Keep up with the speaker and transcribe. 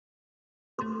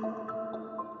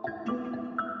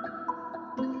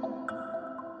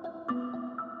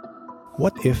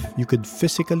What if you could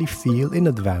physically feel in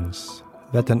advance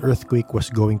that an earthquake was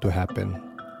going to happen,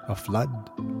 a flood,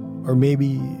 or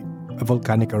maybe a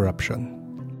volcanic eruption?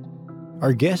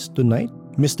 Our guest tonight,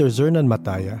 Mr. Zernan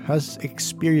Mataya, has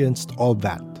experienced all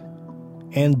that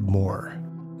and more.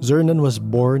 Zernan was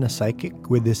born a psychic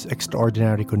with this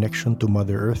extraordinary connection to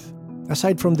Mother Earth.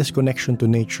 Aside from this connection to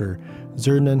nature,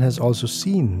 Zernan has also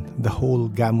seen the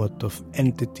whole gamut of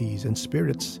entities and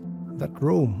spirits that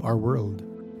roam our world.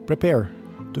 Prepare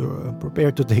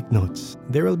to take notes.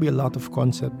 There will be a lot of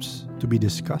concepts to be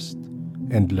discussed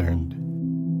and learned.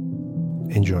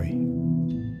 Enjoy.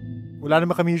 Wala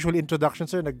naman kami usual introduction,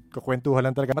 sir. Nagkakwentuhan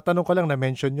lang talaga. Matanong ko lang,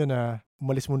 na-mention nyo na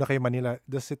umalis muna kayo Manila.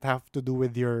 Does it have to do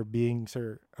with your being,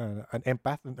 sir, an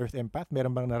empath, an earth empath?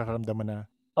 Meron bang nararamdaman na?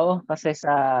 Oo, kasi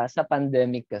sa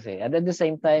pandemic kasi. At the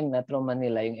same time, na through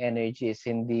Manila, yung energy is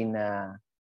hindi na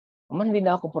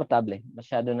ako komportable.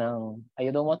 Masyado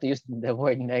I don't want to use the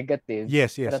word negative.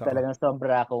 Yes. Pero talagang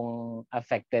sobra akong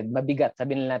affected. Mabigat.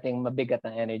 Sabihin natin mabigat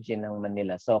ang energy ng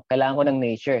Manila. So, kailangan ko ng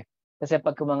nature. Kasi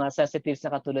pag mga sensitives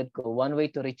na katulad ko, one way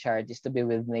to recharge is to be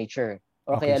with nature.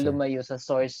 O Okay, kaya sir. lumayo sa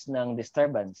source ng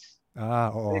disturbance.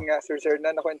 Oo. Ayun nga, Sir,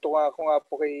 na nakwento ko nga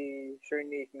po kay Sir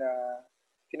Nick na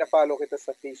pina-follow kita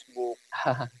sa Facebook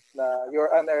na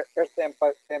you're an earth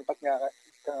empath nga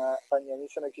kanya.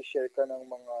 Minsan nag-share ka ng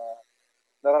mga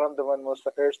nararamdaman mo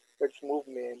sa Earth's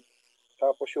movement.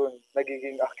 Tapos yun,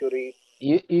 nagiging accurate.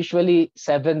 Usually,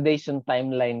 7 days yung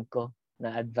timeline ko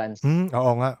na advance.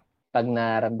 Oo nga. Pag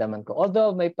naramdaman ko.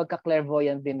 Although may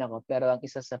pagka-clairvoyant din ako, pero ang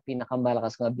isa sa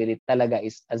pinakamalakas kong ability talaga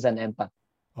is as an empath.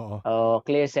 Oo.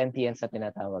 Clairsentience sa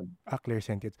tinatawag.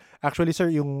 Clairsentience. Actually, sir,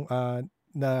 yung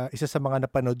na isa sa mga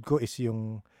napanood ko is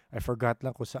yung, I forgot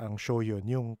lang kung saang show yun,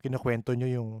 yung kinukwento nyo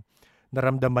yung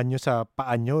naramdaman nyo sa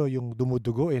paa nyo, yung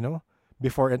dumudugo, no?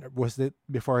 Before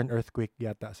an earthquake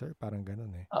yata, sir? Parang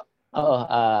ganun eh. Oo.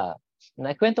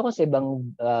 Nakwento ko sa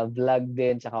ibang vlog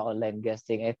din tsaka online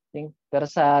guesting, I think. Pero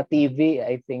sa TV,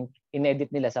 I think,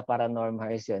 inedit nila sa Paranormal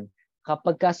Hearts yun.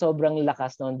 Kapag ka sobrang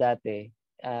lakas noon dati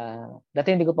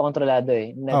hindi ko pa kontrolado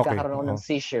eh. Nagkakaroon ako ng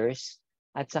seizures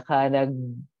at saka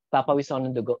nagpapawis ako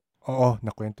ng dugo. Oo,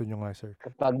 nakwento nyo nga, sir.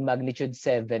 Kapag magnitude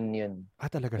 7 yun.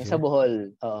 Talaga, yung sir? Sa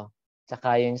Bohol, oo.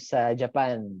 Tsaka yung sa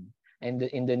Japan and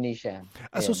Indonesia.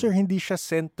 So, sir, hindi siya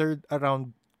centered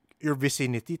around your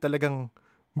vicinity? Talagang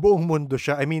buong mundo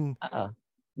siya? I mean...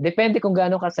 Depende kung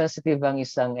gaano ka-sensitive ang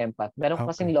isang empath. Meron ko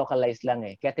kasing localized lang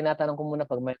eh. Kaya tinatanong ko muna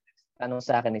pag may tanong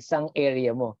sa akin, isang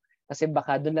area mo. Kasi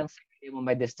baka doon lang sa area mo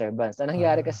may disturbance. Anong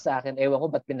nangyari kasi sa akin, ewan ko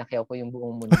ba't pinakyaw ko yung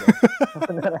buong mundo.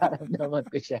 Nararamdaman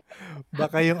ko siya.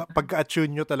 Baka yung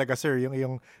pagka-attune nyo talaga, sir,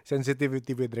 yung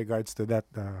sensitivity with regards to that.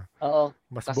 Oo.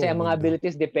 Mas kasi ang mga mundo.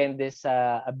 abilities depende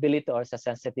sa ability or sa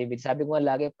sensitivity. Sabi ko nga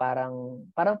lagi, parang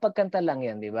pagkanta lang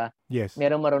yan, di ba? Yes.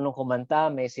 Meron marunong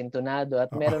kumanta, may sintonado,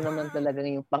 at meron naman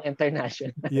talagang yung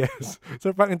pang-international. Yes.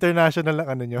 So, pang-international lang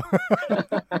ano nyo.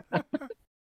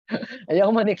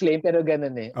 Ayoko man i-claim, pero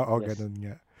ganun eh. Oo, yes. Ganun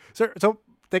nga. Sir, so,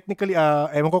 technically,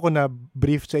 ewan ko kung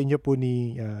na-brief sa inyo po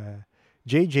ni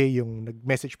JJ, yung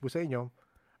nag-message po sa inyo.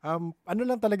 Ano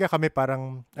lang talaga kami,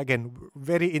 parang, again,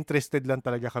 very interested lang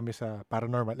talaga kami sa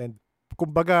paranormal. And,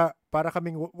 kumbaga, para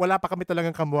kaming, wala pa kami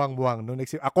talagang kamuwang-muwang.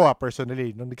 Ako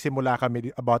personally, nung nagsimula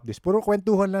kami about this, puro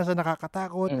kwentuhan lang sa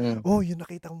nakakatakot. Oh, yung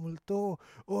nakitang multo.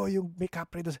 Oh, yung may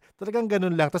kapre doon. Talagang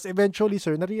ganun lang. Tapos eventually,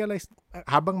 sir, na-realize,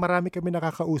 habang marami kami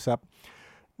nakakausap,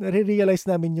 na-realize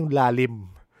namin yung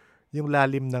lalim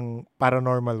ng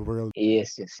paranormal world.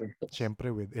 Yes.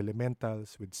 Siyempre, with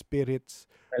elementals, with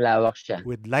spirits, malawak siya.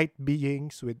 With light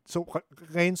beings, so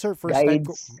ngayon, sir, first guides. time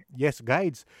ko, yes,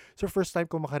 guides. So first time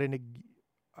ko makarinig,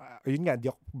 yun nga,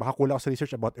 baka kulang ako sa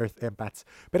research about earth empaths.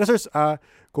 Pero sir,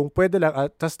 kung pwede lang,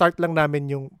 start lang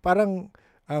namin yung, parang,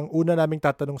 ang una naming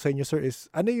tatanong sa inyo, sir, is,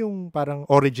 ano yung parang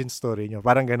origin story nyo?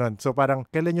 Parang ganon. So parang,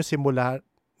 kailan nyo simula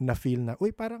na feel na,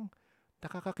 uy, parang,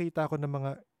 nakakakita ako ng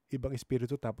mga ibang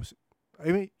espiritu, tapos,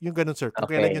 I mean, yung ganun, sir. Kung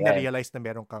kailan nyo na-realize na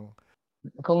meron kang...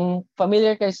 Kung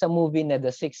familiar kayo sa movie na The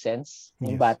Sixth Sense,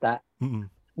 yung bata,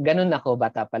 ganun ako,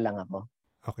 bata pa lang ako.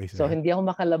 Okay, sir. So, hindi ako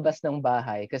makalabas ng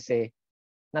bahay kasi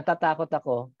natatakot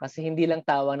ako kasi hindi lang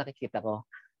tao ang nakikita ko.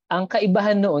 Ang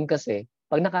kaibahan noon kasi,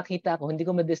 pag nakakita ako, hindi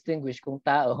ko ma-distinguish kung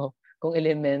tao, kung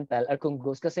elemental, or kung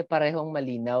ghost kasi parehong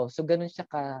malinaw. So, ganun siya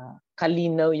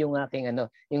kalinaw yung aking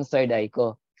yung third eye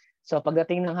ko. So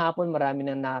pagdating ng hapon, marami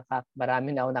na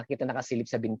ako nakita nakasilip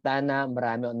sa bintana,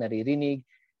 marami akong naririnig.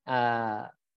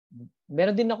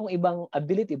 Meron din akong ibang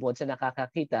ability bukod sa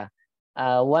nakakakita.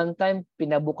 One time,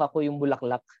 pinabuka ko yung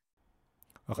bulaklak.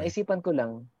 Okay. Naisipan ko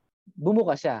lang,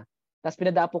 bumuka siya. Tapos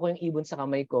pinadapo ko yung ibon sa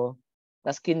kamay ko.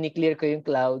 Tapos kiniklear ko yung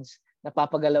clouds.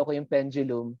 Napapagalaw ko yung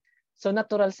pendulum. So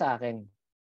natural sa akin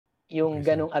yung Okay, sir.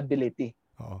 ganong ability.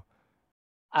 Oo.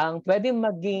 Ang pwedeng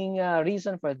maging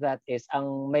reason for that is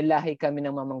ang may lahi kami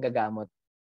ng mga manggagamot.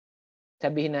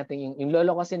 Sabihin natin yung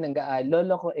lolo ko kasi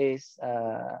lolo ko is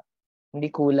hindi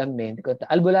kulam hindi ko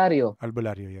albularyo.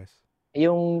 Albularyo, yes.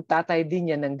 Yung tatay din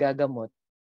niya nanggagamot.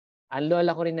 Ang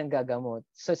lola ko rin nanggagamot.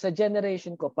 So sa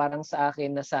generation ko parang sa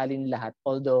akin nasalin lahat,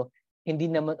 although hindi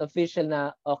naman official na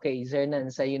okay,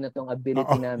 Zernan, sa'yo na tong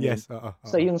ability Oo, namin. yes, oo.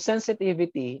 So yung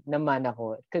sensitivity naman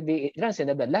ako, could be lahat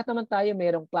naman tayo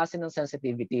mayroong klase ng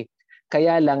sensitivity.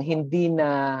 Kaya lang hindi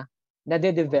na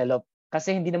nade-develop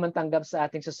kasi hindi naman tanggap sa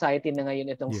ating society na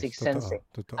ngayon itong Yes, sixth sense.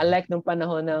 totoo. Unlike nung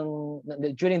panahon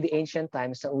during the ancient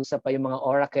times, sa usap pa yung mga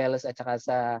oracles at saka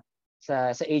sa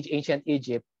ancient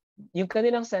Egypt, yung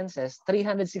kanilang senses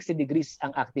 360 degrees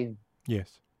ang active.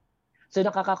 Yes. So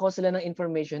nakakakuha sila ng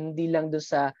information hindi lang doon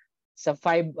sa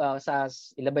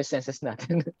ilan ba senses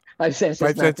natin? 5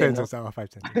 senses natin. Senses. No? 5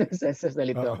 senses. Senses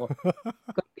nalito ako.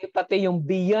 Kundi pati yung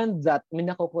beyond that, may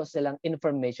nakukuha silang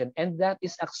information and that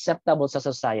is acceptable sa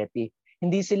society.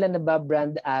 Hindi sila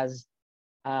nababrand as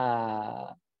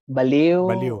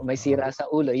baliw, may sira sa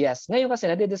ulo. Yes. Ngayon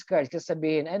kasi nade-discourage kasi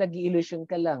sabihin, ay nag-i-illusion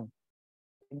ka lang.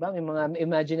 Diba? May mga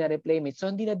imaginary playmates. So,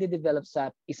 hindi na-develop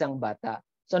sa isang bata.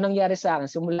 So, nangyari sa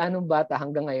akin, simula nung bata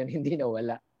hanggang ngayon, hindi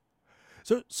nawala.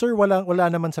 So, sir,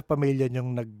 wala naman sa pamilya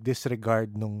niyong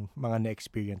nag-disregard nung mga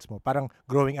na-experience mo? Parang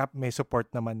growing up, may support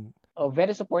naman? Oh,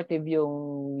 very supportive yung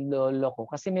lolo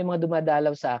ko. Kasi may mga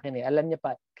dumadalaw sa akin eh. Alam niya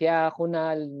pa. Kaya ako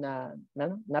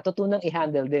natutunang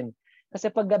i-handle din.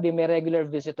 Kasi pag gabi, may regular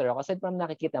visitor ako. Kasi parang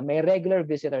nakikita, may regular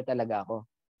visitor talaga ako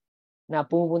na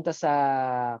pumunta sa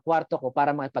kwarto ko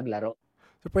para makipaglaro.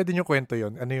 So, pwede niyo kwento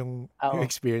yon? Ano yung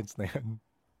experience na yan?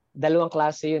 Dalawang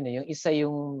klase yun eh. Yung isa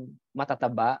yung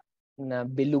matataba na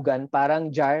bilugan,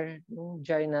 parang yung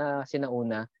jar na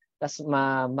sinauna. Tapos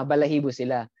mabalahibo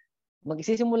sila.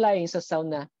 Magsisimula yung sa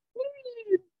sound na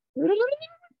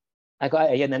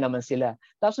ayan na naman sila.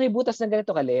 Tapos may butas na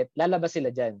ganito kaliit, lalabas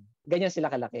sila dyan. Ganyan sila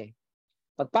kalaki.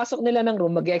 Pagpasok nila ng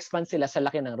room, mag-expand sila sa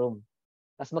laki ng room.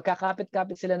 Tapos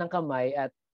magkakapit-kapit sila ng kamay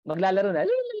at maglalaro na.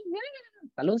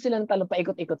 Talon sila ng talon,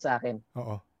 paikot-ikot sa akin.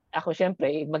 Oo. Ako,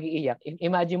 syempre, mag-iiyak.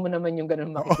 Imagine mo naman yung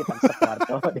ganun makikita sa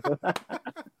kwarto. Di ba?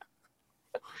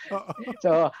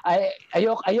 So,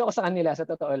 ayoko sa kanila, sa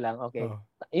totoo lang. Okay.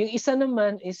 Yung isa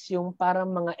naman is yung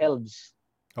parang mga elves.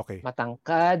 Okay.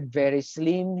 Matangkad, very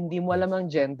slim, hindi mo alam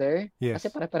ang gender. Yes.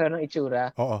 Kasi para-para ng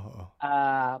itsura. Oo.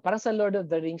 Parang sa Lord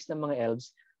of the Rings ng mga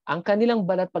elves, ang kanilang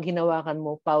balat pag hinawakan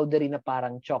mo, powdery na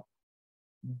parang chalk.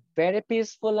 Very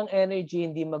peaceful ang energy,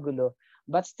 hindi magulo.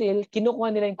 But still,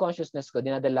 kinukuha nila yung consciousness ko,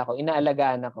 dinadala ko,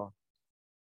 inaalagaan ako.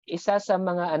 Isa sa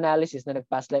mga analysis na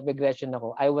nag-past life regression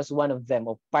ako, I was one of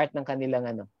them, o part ng kanilang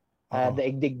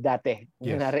daigdig dati,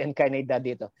 na reincarnate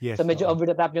dito. Yes, so medyo over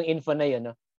the top yung info na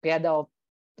yun. No?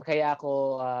 Kaya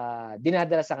ako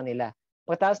dinadala sa kanila.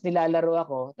 Pagkatapos nilalaro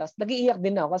ako, tapos nag-iiyak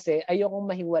din ako kasi ayokong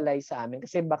mahiwalay sa amin.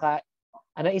 Kasi baka,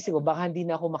 isip ko, baka hindi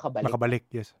na ako makabalik. Makabalik,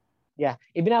 yes. Yeah.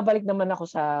 Ibinabalik naman ako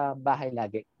sa bahay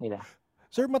lagi nila.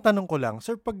 Sir, matanong ko lang.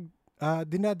 Sir, pag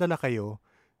dinadala kayo,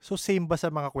 so same ba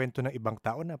sa mga kwento ng ibang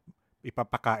tao na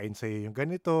ipapakain sa iyo yung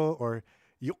ganito or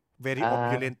yung very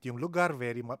opulent yung lugar,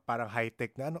 very parang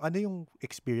high-tech na ano yung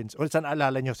experience? O saan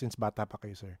alala nyo since bata pa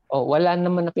kayo, sir? Wala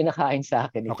naman na pinakain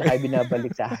sa akin. Okay. Kaya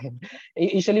binabalik sa akin.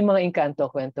 Usually mga engkanto,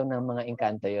 kwento ng mga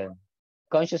engkanto yon.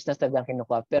 Consciousness talagang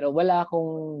kinukuha. Pero wala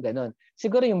akong ganun.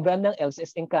 Siguro yung brand ng elves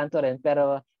is engkanto rin,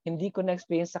 pero hindi ko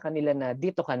na-experience sa kanila na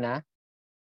dito ka na.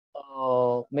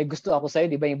 May gusto ako sa'yo,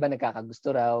 di ba? Yung iba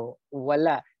nagkakagusto raw.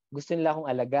 Wala. Gusto nila akong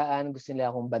alagaan, gusto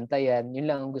nila akong bantayan. Yun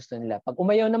lang ang gusto nila. Pag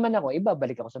umayaw naman ako,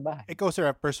 ibabalik ako sa bahay. Ikaw,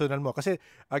 sir, personal mo. Kasi,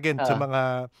 again, sa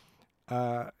mga,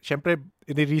 syempre,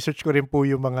 ini-research ko rin po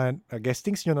yung mga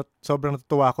guestings nyo. Sobrang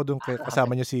natutuwa ako doon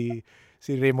kasama nyo si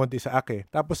Raymond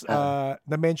Isaac. Tapos,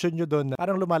 na-mention nyo doon na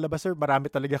parang lumalabas, sir, marami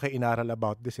talaga kayo inaral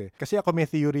about this Kasi ako may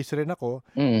theories rin ako.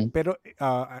 Pero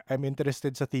I'm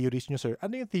interested sa theories nyo, sir.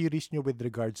 Ano yung theories nyo with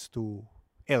regards to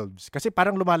elves? Kasi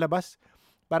parang lumalabas,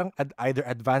 parang either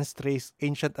advanced race,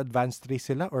 ancient advanced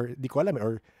race sila, or di ko alam,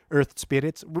 or earth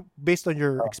spirits. Based on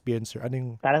your experience, sir, ano yung...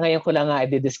 Parang ngayon ko lang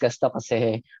i-discuss to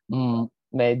kasi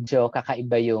medyo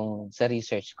kakaiba yung sa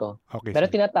research ko. Okay,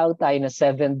 pero sir, tinatawag tayo na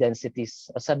 7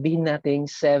 densities. O sabihin natin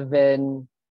 7,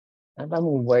 ano ba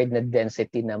mong word na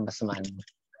density na mas man?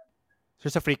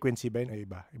 Sir, sa frequency ba yun?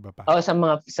 Iba pa?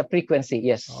 Sa frequency,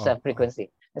 yes. Sa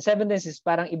frequency. The 7 densities,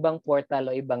 parang ibang portal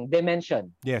o ibang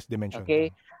dimension. Yes, dimension.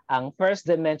 Okay? Ang first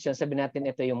dimension, sabihin natin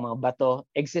ito yung mga bato,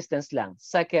 existence lang.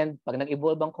 Second, pag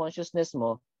nag-evolve ang consciousness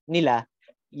nila,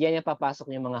 yan yung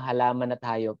papasok yung mga halaman at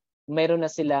hayop. Mayroon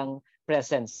na silang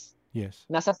presence. Yes.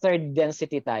 Nasa third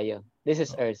density tayo. This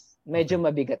is Earth. Medyo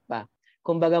mabigat pa.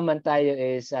 Kumbaga man tayo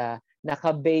is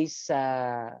naka-base sa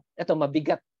ito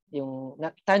mabigat yung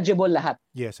tangible lahat.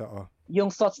 Yes, oo. Yung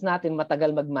thoughts natin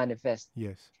matagal mag-manifest.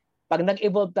 Yes. Pag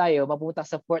nag-evolve tayo, mapupunta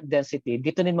sa fourth density,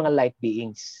 dito na yung mga light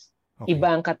beings. Okay.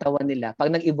 Iba ang katawan nila pag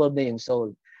nag-evolve na yung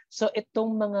soul. So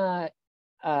itong mga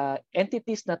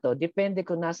entities na to, depende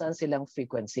kung nasaan silang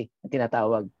frequency na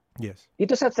tinatawag. Yes.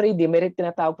 Dito sa 3D, may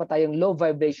tinatawag pa tayong low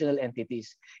vibrational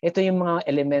entities. Ito yung mga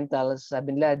elementals,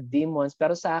 sabi nila, demons.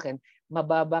 Pero sa akin,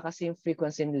 mababa kasi yung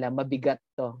frequency nila, mabigat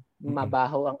to.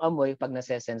 Mabaho ang amoy pag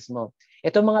nase-sense mo.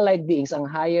 Ito mga light beings, ang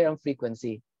higher ang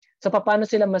frequency. So paano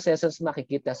sila masesense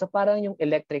makikita? So parang yung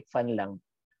electric fan lang.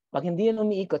 Pag hindi yan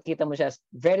umiikot, kita mo siya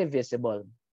very visible.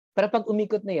 Pero pag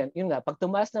umikot na yan, yun nga, pag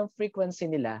tumaas ng frequency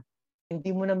nila,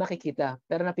 hindi mo na makikita.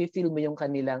 Pero napifeel mo yung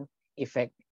kanilang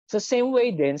effect. So same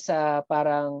way din sa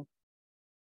parang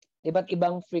iba't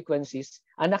ibang frequencies,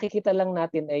 ang nakikita lang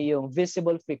natin ay yung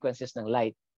visible frequencies ng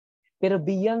light. Pero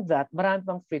beyond that, marami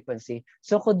pang frequency.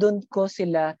 So kung doon ko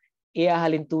sila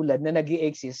iahalin tulad na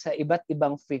nag-i-exist sa iba't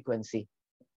ibang frequency.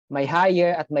 May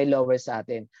higher at may lower sa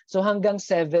atin. So hanggang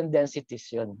 7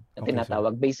 densities yun na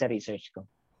tinatawag based sa research ko.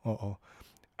 Oo.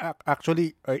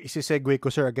 Actually, isi-segue ko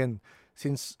sir again,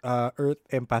 since Earth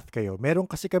Empath kayo, meron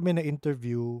kasi kami na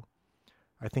interview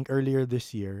I think earlier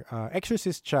this year,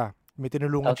 exorcist siya. May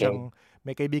tinulungan siyang,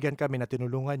 may kaibigan kami na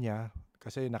tinulungan niya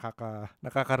kasi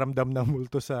nakakaramdam ng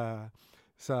multo sa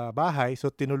bahay.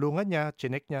 So tinulungan niya,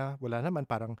 chinek niya, wala naman,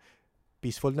 parang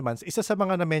peaceful naman. Isa sa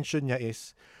mga na-mention niya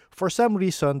is, for some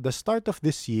reason, the start of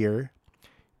this year,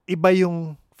 iba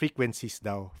yung frequencies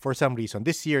daw. For some reason.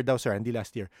 This year daw, sir, hindi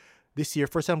last year. This year,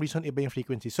 for some reason, iba yung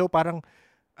frequency. So parang,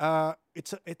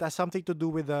 it has something to do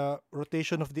with the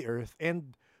rotation of the earth,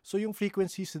 and so yung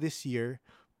frequencies this year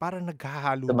parang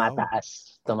naghahalo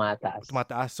tumataas.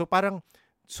 So parang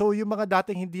yung mga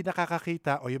dating hindi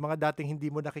nakakakita o yung mga dating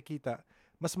hindi mo nakikita,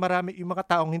 mas marami yung mga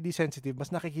taong hindi sensitive, mas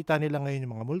nakikita nila ngayon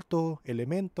yung mga multo,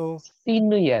 elemento.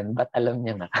 Sino yan? Ba't alam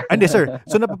niya na? Hindi sir.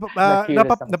 So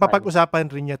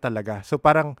napapag-usapan rin niya talaga. So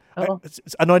parang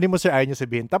anonymous sir, ayaw niya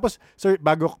sabihin. Tapos sir,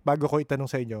 bago ko itanong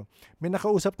sa inyo, may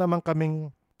nakausap naman kaming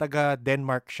taga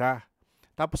Denmark siya.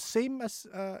 Tapos same as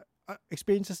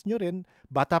experiences nyo rin,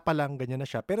 bata pa lang, ganyan na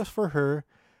siya. Pero for her,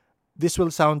 this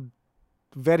will sound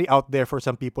very out there for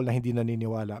some people na hindi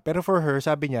naniniwala. Pero for her,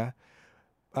 sabi niya,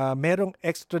 merong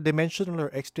extra-dimensional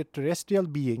or extraterrestrial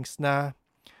beings na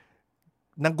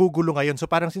nanggugulo ngayon. So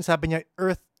parang sinasabi niya,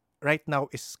 Earth right now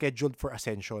is scheduled for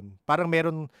ascension. Parang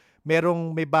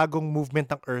may bagong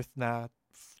movement ng Earth na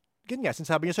ganyan nga,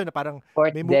 sinasabi niya sir na parang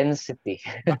fourth density.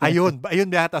 ayun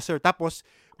yata sir. Tapos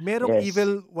merong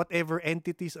evil whatever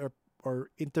entities or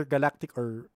intergalactic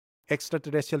or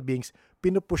extraterrestrial beings,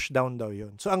 pinupush down daw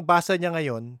yun. So ang basa niya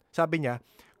ngayon, sabi niya,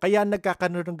 kaya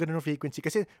nagkakaroon ng ganun frequency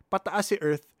kasi pataas si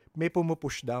Earth, may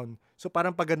pumupush down. So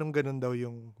parang pag ganun daw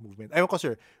yung movement. Ayun ko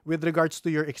sir, with regards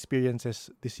to your experiences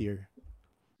this year.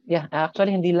 Yeah,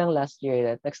 actually hindi lang last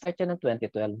year. Nag-start yan ng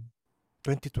 2012.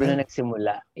 2012? Doon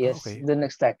nagsimula. Yes, doon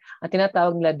nag-start. Ang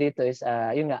tinatawag nila dito is,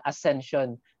 yun nga,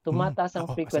 ascension. Tumataas ang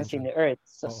frequency ni Earth.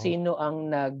 So, sino ang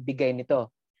nagbigay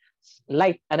nito?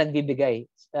 Light ang nagbibigay.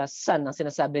 Sun ang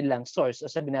sinasabi nilang source o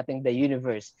sabi natin the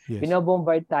universe. Yes.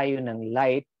 Binobombard tayo ng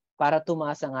light para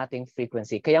tumaas ang ating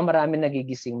frequency. Kaya maraming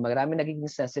nagigising, maraming nagiging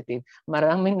sensitive,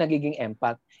 maraming nagiging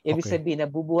empath. Ibig sabihin,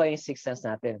 nabubuhay yung sixth sense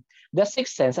natin. The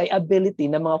sixth sense ay ability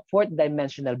ng mga fourth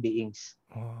dimensional beings.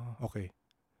 Okay.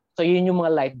 So, yun yung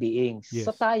mga light beings. Yes.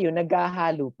 So, tayo,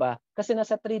 naghahalo pa. Kasi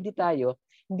nasa 3D tayo,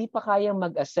 hindi pa kayang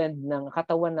mag-ascend ng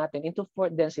katawan natin into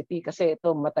fourth density kasi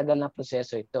ito, matagal na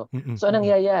proseso ito. So, anong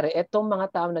nangyayari? Itong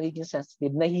mga tao nagiging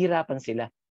sensitive, nahihirapan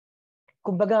sila.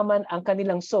 Kumbaga man, ang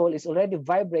kanilang soul is already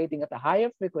vibrating at a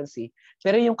higher frequency,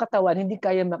 pero yung katawan hindi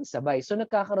kaya makisabay. So,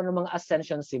 nagkakaroon ng mga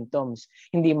ascension symptoms.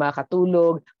 Hindi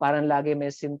makatulog, parang lagi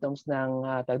may symptoms ng,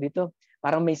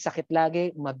 parang may sakit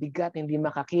lagi, mabigat, hindi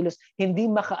makakilos, hindi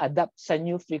maka-adapt sa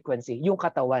new frequency, yung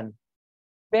katawan.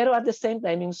 Pero at the same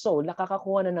time, yung soul,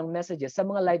 nakakakuha na ng messages sa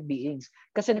mga light beings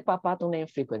kasi nagpapatong na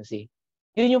yung frequency.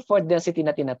 Yun yung fourth density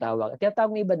na tinatawag. At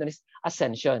tinatawag ng iba doon is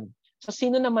ascension. So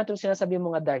sino naman itong sinasabi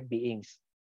yung mga dark beings?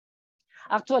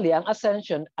 Actually, ang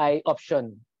ascension ay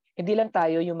option. Hindi lang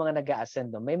tayo yung mga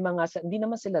nag-a-ascend. May mga, hindi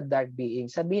naman sila dark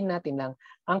beings. Sabihin natin lang,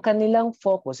 ang kanilang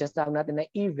focus, yung tawag natin na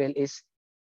evil is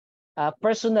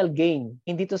personal gain,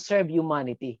 hindi to serve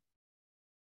humanity.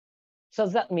 So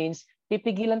that means,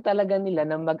 pipigilan talaga nila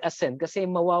na mag-ascend kasi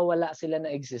mawawala sila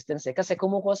ng existence. Kasi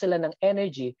kumukuha sila ng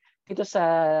energy dito sa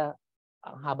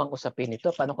habang usapin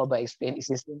ito, paano ko ba explain,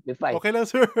 isi-simplify? Okay lang,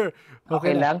 sir.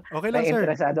 Okay lang? Okay lang, sir.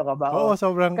 Interesado ka ba? Oo,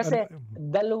 sobrang... Kasi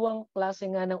dalawang klase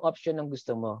nga ng option ang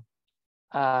gusto mo.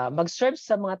 Mag-serve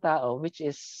sa mga tao, which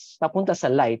is papunta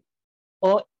sa light,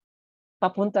 o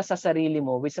papunta sa sarili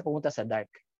mo, which is papunta sa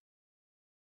dark.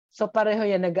 So pareho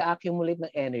yan, nag-accumulate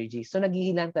ng energy. So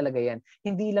naghihilan talaga yan.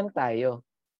 Hindi lang tayo.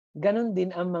 Ganon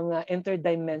din ang mga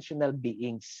interdimensional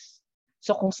beings.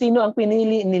 So kung sino ang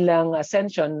pinili nilang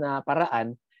ascension na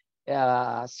paraan,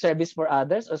 service for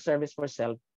others or service for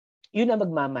self, yun ang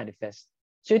magmamanifest.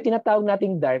 So yung tinatawag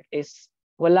nating dark is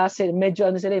medyo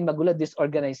sila, magulo,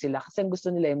 disorganized sila kasi ang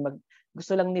gusto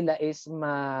lang nila is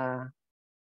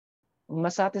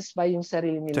ma-satisfy yung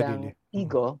sarili nilang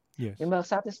ego. Yes. Yung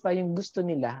ma-satisfy yung gusto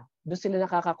nila, doon sila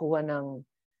nakakakuha ng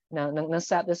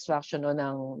satisfaction o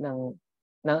ng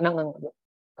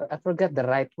I forgot the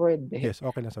right word. Yes,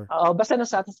 okay lang, sir. Basta ng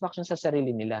satisfaction sa sarili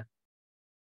nila.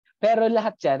 Pero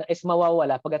lahat yan is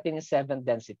mawawala pagdating ng seventh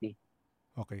density.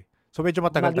 Okay. So medyo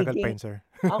matagal-tagal pa yun, sir.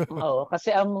 Kasi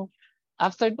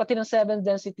after pati ng seven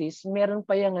densities, meron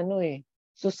pa yung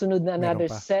susunod na another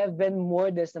 7 more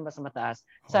dens na mas mataas.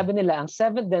 Sabi nila, ang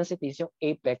 7 densities, yung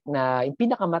apex na yung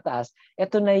pinakamataas,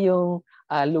 ito na yung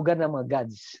lugar ng mga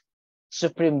gods,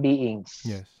 supreme beings.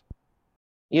 Yes.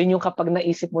 Yun yung kapag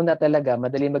naisip mo na talaga,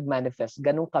 madali mag-manifest,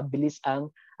 ganun kabilis ang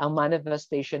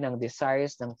manifestation ng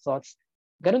desires, ng thoughts.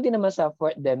 Ganun din naman sa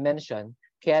fourth dimension,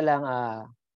 kaya lang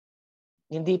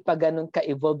hindi pa ganun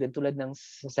ka-evolved din tulad ng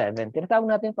 7. Tinatawag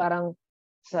natin parang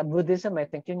sa Buddhism, I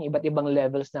think yung iba't ibang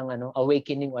levels ng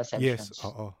awakening o ascensions. Yes,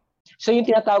 oo. So yung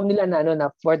tinatawag nila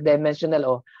na fourth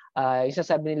dimensional yung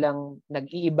sasabi nilang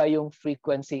nag-iiba yung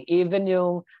frequency. Even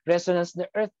yung resonance ng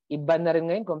Earth, iba na rin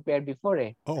ngayon compared before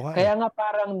Kaya nga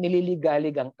parang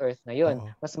nililigalig ang Earth ngayon.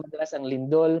 Mas madalas ang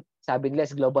lindol, sabi nila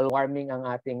global warming ang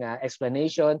ating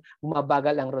explanation,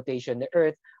 bumabagal ang rotation ng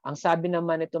Earth. Ang sabi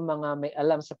naman itong mga may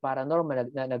alam sa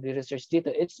paranormal na nagre-research dito,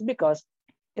 it's because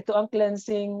ito ang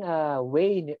cleansing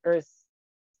way ni Earth.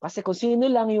 Kasi kung sino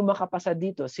lang yung makapasa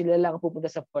dito, sila lang pupunta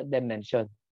sa fourth dimension.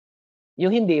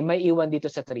 Yung hindi, may iwan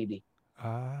dito sa 3D.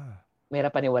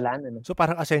 Mahirap paniwalaan. So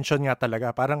parang ascension nga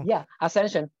talaga. Parang,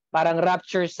 ascension. Parang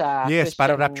rapture sa Christian. Yes,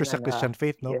 parang rapture sa Christian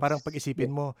faith. No? Yes, parang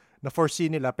pag-isipin mo,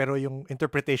 na-foresee nila, pero yung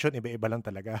interpretation, iba-iba lang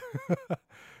talaga.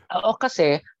 Oo,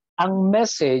 kasi ang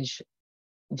message,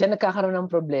 diyan nagkakaroon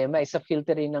ng problema sa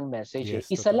filtering ng message. Yes,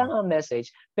 Isa lang ang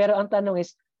message, pero ang tanong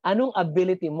is, anong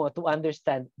ability mo to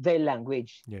understand their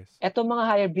language? Yes. Etong mga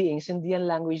higher beings, hindi yan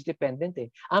language dependent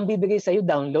Ang bibigay sa'yo,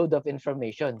 download of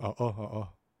information. Oo.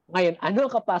 Ngayon, ano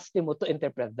ang capacity mo to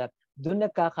interpret that? Doon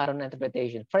nagkakaroon ng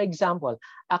interpretation. For example,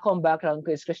 ako ang background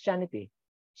ko is Christianity.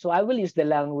 So I will use the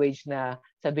language na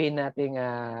sabihin nating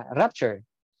rapture.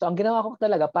 So ang ginawa ko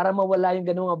talaga, para mawala yung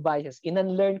ganung bias,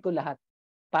 in-unlearn ko lahat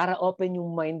para open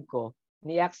yung mind ko,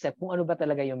 ni-accept kung ano ba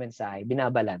talaga yung mensahe,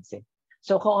 binabalanse.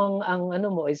 So kung ang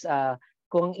ano mo is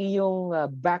kung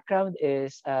iyong background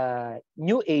is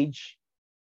New Age,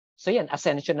 so yan,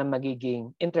 ascension ang magiging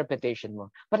interpretation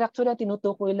mo. But actually,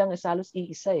 tinutukoy lang is halos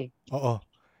iisa Oo.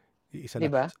 Iisa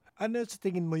lang. Diba? Ano sa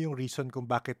tingin mo yung reason kung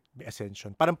bakit may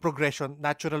ascension? Parang progression,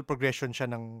 natural progression siya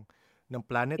ng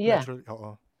planet? Yeah. Natural,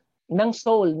 oo. Ng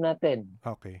soul natin.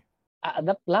 Okay.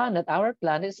 Our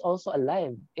planet is also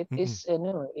alive. It is,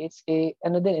 it's a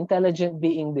intelligent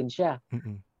being din siya.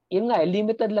 Yun nga,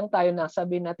 limited lang tayo na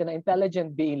sabihin natin na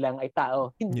intelligent being lang ay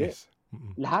tao. Hindi. Yes.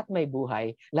 Lahat may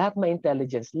buhay, lahat may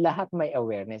intelligence, lahat may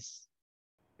awareness.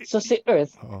 So si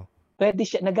Earth, pwede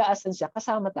siya, nag-a-ascend siya,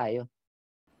 kasama tayo.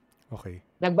 Okay.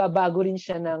 Nagbabago rin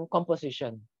siya ng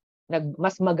composition.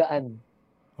 Mas magaan.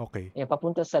 Okay. Yan,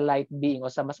 papunta sa light being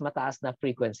o sa mas mataas na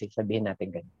frequency, sabihin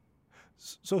natin ganun.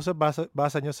 So sa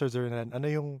basa niyo, Sir Zernan, ano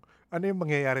yung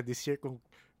mangyayari this year kung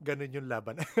ganun yung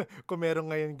laban? Kung meron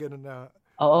ngayon ganun na...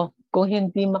 Oo, kung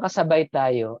hindi makasabay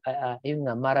tayo, yun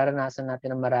nga, mararanasan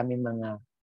natin ang maraming mga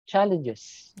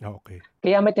challenges. Okay.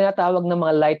 Kaya may tinatawag ng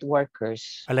mga light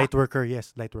workers. A light worker,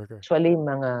 yes, light worker. Actually,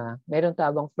 mayroong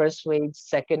tawag first wave,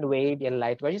 second wave, yung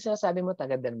light workers. Yung sinasabi mo,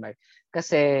 taga Denmark.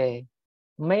 Kasi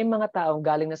may mga taong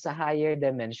galing na sa higher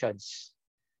dimensions.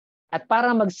 At para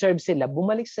mag-serve sila,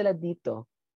 bumalik sila dito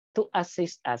to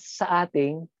assist us sa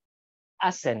ating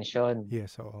ascension.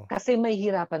 Yes, oo. Kasi may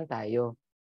hirapan tayo.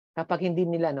 Kapag hindi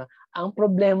nila, ang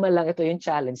problema lang ito yung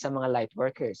challenge sa mga light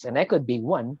workers. And I could be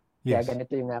one. Kaya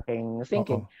ganito yung aking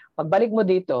thinking. Pagbalik mo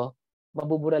dito,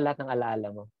 mabubura lahat ng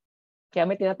alaala mo. Kaya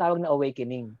may tinatawag na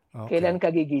awakening. Okay. Kailan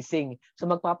ka gigising?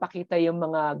 So magpapakita yung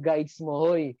mga guides mo,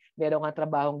 hoy, meron kang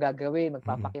trabahong gagawin,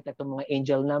 magpapakita itong mga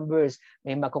angel numbers,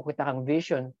 may makukita kang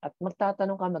vision, at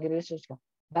magtatanong ka, mag-research ka,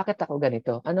 bakit ako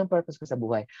ganito? Anong purpose ko sa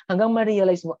buhay? Hanggang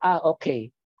ma-realize mo, okay,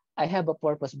 I have a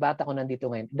purpose. Bata ko nandito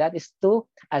ngayon. That is to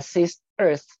assist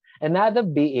Earth and other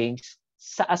beings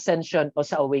sa ascension o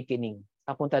sa awakening.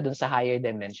 Papunta dun sa higher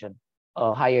dimension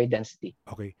o higher density.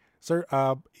 Okay. Sir,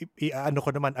 ano ko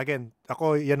naman, again,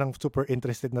 ako yan ang super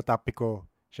interested na topic ko.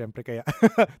 Siyempre kaya,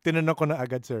 tinanong ko na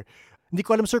agad, sir. Hindi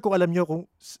ko alam, sir, kung alam nyo, kung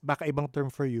baka ibang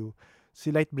term for you, si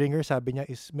Lightbringer, sabi niya,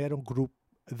 is merong group,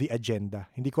 The Agenda.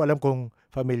 Hindi ko alam kung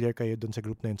familiar kayo dun sa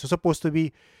group na yun. So, supposed to be,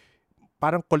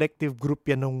 parang collective group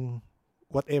yan nung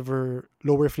whatever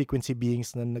lower frequency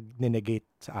beings na nag-negate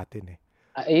sa atin eh.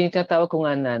 Yung tatawag ko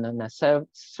nga na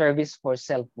service for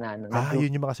self na.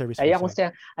 Yun yung mga service for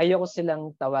self. Ayoko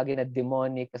silang tawagin na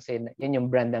demonic kasi yan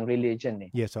yung brand ng religion eh.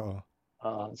 Yes, oo.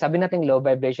 Sabi natin low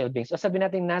vibrational beings. O sabi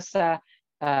natin nasa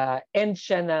end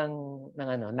siya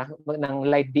ng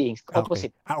light beings.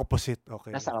 Opposite. Okay. Opposite.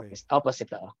 Okay. Nasa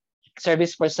opposite.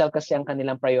 Service for self kasi ang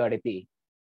kanilang priority.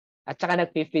 At saka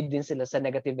nag-feed din sila sa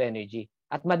negative energy.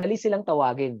 At madali silang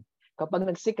tawagin. Kapag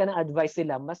nag-seek ka ng advice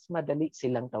sila, mas madali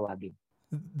silang tawagin.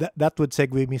 That would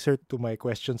segue me, sir, to my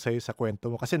question sa'yo sa kwento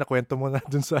mo. Kasi nakwento mo na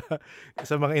dun sa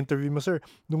mga interview mo, sir.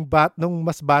 Nung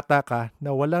mas bata ka,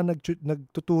 na walang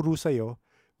nagtuturo sa'yo,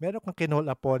 meron kang kinall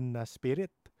upon na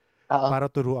spirit para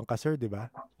turuan ka, sir, di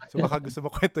ba? So baka gusto mo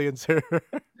kwento yun, sir.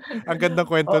 Ang gandang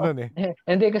kwento nun eh.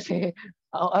 Hindi kasi,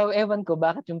 ewan ko,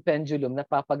 bakit yung pendulum,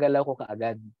 napapagalaw ko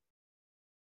kaagad.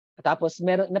 Tapos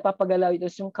napapagalaw ito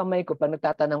yung kamay ko pag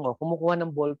nagtatanong ko, kumukuha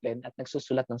ng ballpen at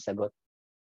nagsusulat ng sagot.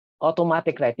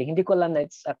 Automatic writing. Hindi ko lang na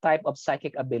it's a type of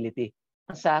psychic ability.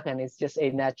 Sa akin, it's just a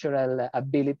natural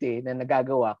ability na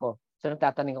nagagawa ko. So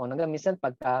nagtatanong ako, minsan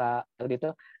pag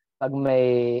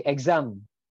may exam,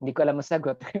 hindi ko alam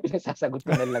masagot, sasagot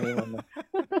ko na lang yung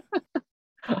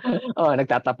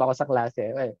nagtatapa ako sa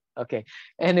klase. Okay.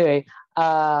 Anyway,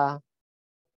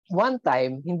 one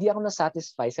time, hindi ako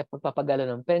na-satisfy sa pagpapagalaw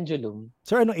ng pendulum.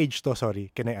 Sir, anong age to?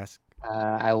 Sorry, can I ask?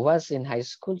 I was in high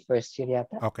school, first year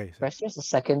yata. Okay. First year,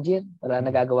 second year.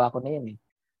 Nagagawa ko na yan eh.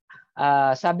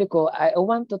 Sabi ko, I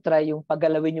want to try yung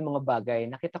paggalawin yung mga bagay.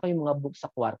 Nakita ko yung mga books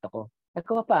sa kwarto ko.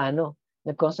 Nagkawa paano?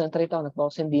 Nag-concentrate ako,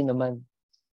 nag-focus, hindi naman.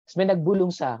 Tapos may nagbulong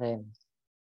sa akin.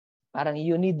 Parang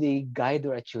you need a guide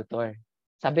or a tutor.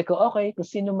 Sabi ko, okay, kung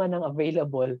sino man ang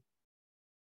available,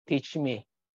 teach me.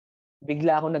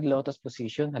 Bigla akong nag-lotus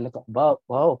position. Halata ko,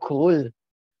 wow, cool.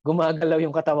 Gumagalaw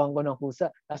yung katawan ko ng kusa.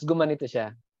 Tapos gumanito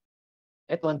siya.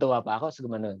 Tuwan-tuwa pa ako. Tapos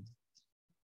gumanon.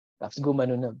 Tapos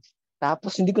gumanon.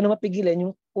 Tapos hindi ko na mapigilan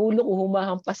yung ulo ko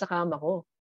humahampas sa kama ko.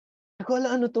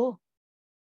 Wala ano to?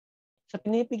 Sa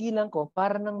pinipigilan ko,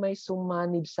 para nang may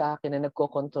sumanib sa akin na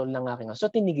nagko-control ng aking. So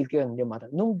tinigil ko yun yung mata.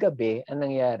 Nung gabi, ang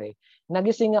nangyari,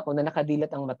 nagising ako na nakadilat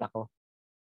ang mata ko.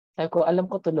 Sabi ko, alam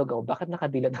ko tulog ako. Bakit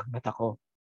nakadilat ang mata ko?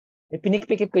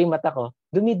 Pinikpikit ko yung mata ko.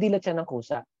 Dumidilat siya ng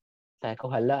kusa. Sabi ko,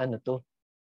 ano to?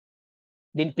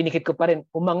 Pinikit ko pa rin.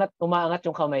 Umaangat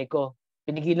yung kamay ko.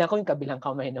 Pinigilan ko yung kabilang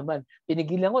kamay naman.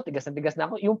 Pinigilan ko, tigas na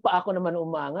ako. Yung paa ko naman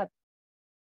umaangat.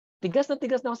 Tigas na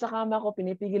ako sa kama ko.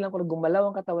 Pinipigilan ko, gumalaw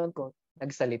ang katawan ko.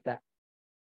 Nagsalita.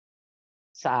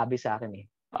 Sabi sa akin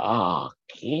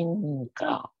King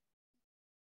ka.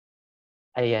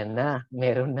 Ayan na.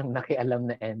 Meron nang nakialam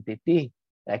na entity.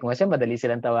 Like mo siya, madali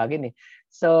silang tawagin eh.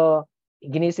 So,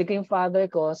 ginising ko yung father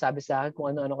ko, sabi sa akin kung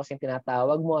ano-ano kasing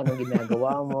tinatawag mo, anong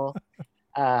ginagawa mo.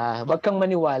 Wag kang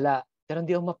maniwala. Pero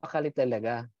hindi ako mapakali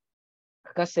talaga.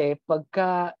 Kasi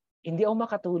pagka hindi ako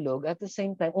makatulog, at the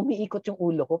same time, umiikot yung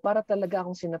ulo ko para talaga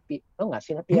akong sinapian.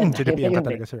 Sinapian ka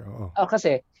talaga, sir.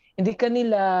 Kasi hindi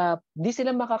sila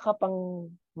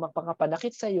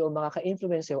makakapanakit sa'yo,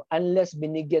 makaka-influence sa'yo unless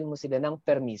binigyan mo sila ng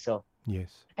permiso.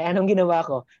 Yes. Anong ginawa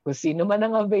ko? Kung sino man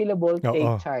ang available,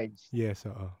 take charge. Yes,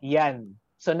 oo. Yan.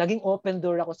 So, naging open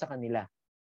door ako sa kanila.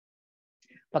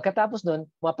 Pagkatapos nun,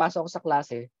 mapasok ako sa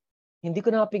klase, hindi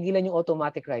ko na mapigilan yung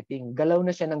automatic writing. Galaw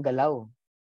na siya ng galaw.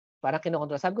 Parang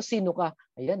kinokontrol. Sabi ko, sino ka?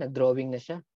 Ayan, nag-drawing na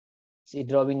siya.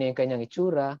 Drawing na yung kanyang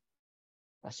itsura.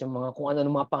 Tapos yung kung ano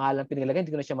ng mga pangalan pinilagay,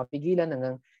 hindi ko na siya mapigilan.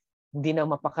 Hindi na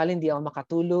mapakali, hindi ako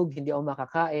makatulog, hindi ako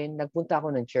makakain. Nagpunta ako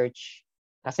ng church.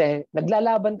 Kasi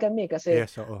naglalaban kami kasi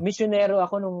misyonero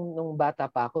ako nung bata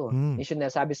pa ako. Misyonero,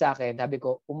 sabi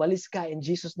ko, umalis ka in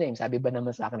Jesus name. Sabi ba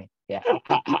naman sa akin Yeah.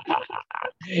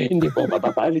 Hindi po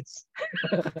mapapalit.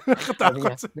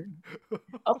 Nakatakot.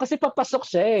 Kasi papasok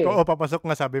siya eh. Oo, papasok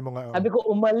nga, sabi mo nga. Sabi ko,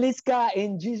 umalis ka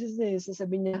in Jesus name.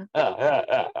 Sabi niya,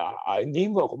 hindi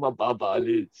mo ako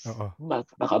mapapalit.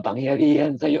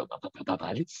 Makapangyarihan sa'yo,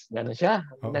 mapapalit. Ganon siya.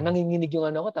 Nanginginig yung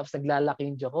ko, tapos naglalaki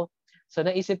yung jaw ko. So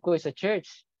naisip ko sa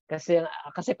church kasi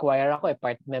choir ako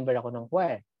part member ako ng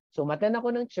choir. So umattend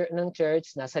ako ng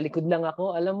church, nasa likod lang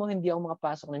ako. Alam mo, hindi ako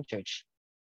makapasok ng church.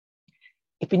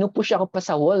 ipinupush ako pa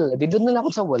sa wall. Di doon na lang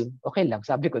ako sa wall. Okay lang,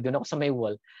 sabi ko, doon ako sa may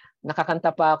wall. Nakakanta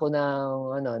pa ako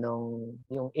ng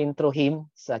yung intro hymn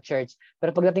sa church.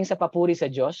 Pero pagdating sa papuri sa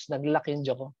Diyos, naglock yung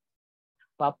Diyos ko.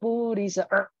 Papuri sa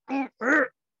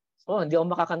hindi ako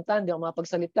makakanta, hindi ako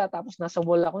makapagsalita. Tapos nasa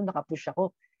wall ako, nakapush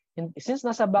ako. Since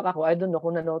nasa back ako, I don't know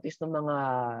kung na-notice ng mga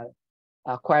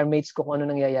choir mates ko kung ano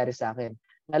nangyayari sa akin.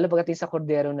 Lalo pagdating sa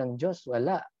kordero ng Diyos,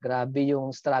 wala. Grabe yung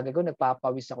struggle ko.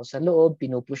 Nagpapawis ako sa loob,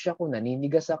 pinupush ako,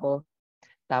 naninigas ako.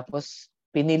 Tapos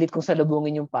pinilit kong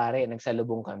salubungin yung pare.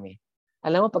 Nagsalubong kami.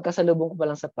 Alam mo, pagkasalubong ko pa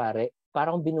lang sa pare,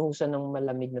 parang binuhusan ng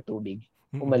malamig na tubig.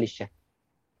 Umalis siya.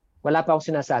 Wala pa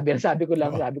akong sinasabi. Ang sabi ko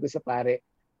lang, sabi ko sa pare,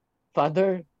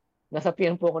 Father,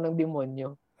 nasapian po ako ng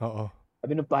demonyo. Oo.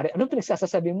 Sabi ng pare, anong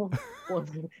pinagsasasabi mo?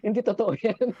 Hindi totoo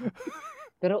yan.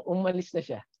 Pero umalis na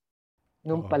siya.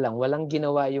 Noon pa lang, walang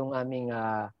ginawa yung aming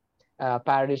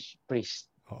parish priest.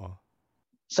 Oo.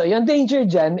 So, yung danger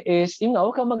dyan is,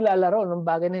 huwag kang maglalaro ng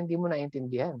bagay na hindi mo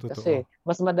naintindihan. Totoo. Kasi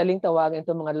mas madaling tawagan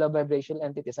itong mga low vibrational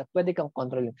entities at pwede kang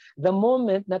controlin. The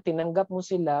moment na tinanggap mo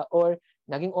sila or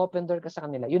naging open door ka sa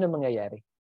kanila, yun ang mangyayari.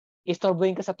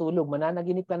 Istorbohin ka sa tulog,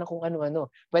 mananaginip ka na kung ano-ano.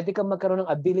 Pwede kang magkaroon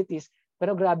ng abilities,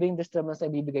 pero grabe yung disturbance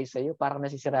na ibibigay sa'yo, parang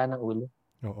nasisiraan ng ulo.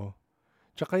 Oo.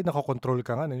 Tsaka nakokontrol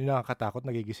ka nga, nakakatakot,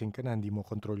 nagigising ka na, hindi mo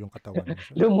control yung katawan mo.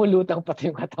 Lumulutang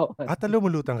pati yung katawan.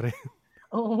 Lumulutang rin.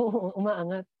 Oo,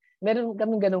 umaangat. Meron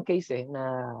kaming ganong case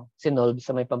na sinolve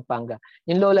sa may Pampanga.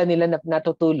 Yung lola nila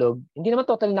natutulog, hindi naman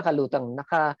totally nakalutang,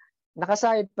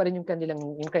 nakasayad pa rin yung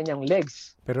kanyang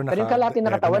legs. Pero yung kalahati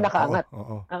na katawan nakaangat.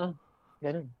 Oo.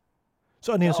 Ganun.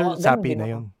 So ano yun, sir? Sapi na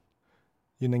yun?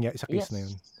 Yun nangyari sa case na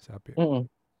yun? Sapi.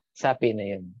 Sapi na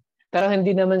yun. Pero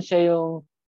hindi naman siya yung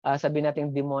sabi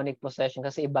natin demonic possession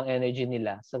kasi ibang energy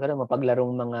nila. So ganun,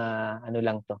 mapaglarong mga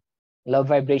lang to. Low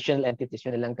vibrational entities,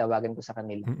 yun lang tawagan ko sa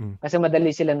kanila. Kasi madali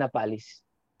silang napaalis.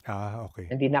 Okay.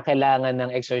 Hindi na kailangan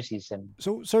ng exorcism.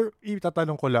 So, sir,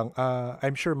 itatanong ko lang,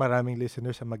 I'm sure maraming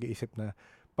listeners ang mag-iisip na,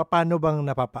 paano bang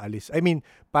napapaalis? I mean,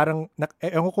 parang,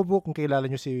 ewan ko po kung kilala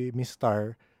nyo si Miss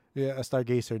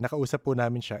Stargazer, nakausap po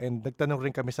namin siya and nagtanong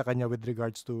rin kami sa kanya with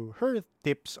regards to her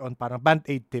tips on parang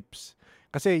band-aid tips.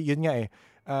 Kasi yun nga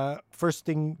first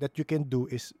thing that you can do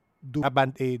is do a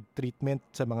band-aid treatment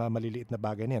sa mga maliliit na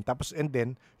bagay na yan. Tapos, and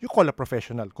then, you call a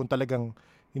professional kung talagang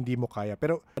hindi mo kaya.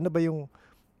 Pero ano ba yung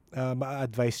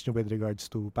ma-advise nyo with regards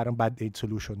to parang band-aid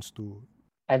solutions to?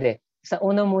 Sa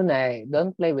una muna,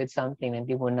 don't play with something na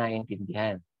hindi mo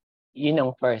naiintindihan. Yun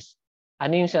ang first.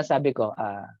 Ano yung sinasabi ko?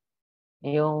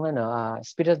 Yung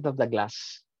Spirit of the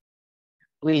Glass,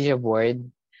 Ouija board,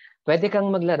 pwede kang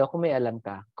maglaro kung may alam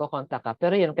ka, kukontak ka.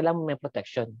 Pero yan, kailangan mo may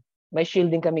protection. May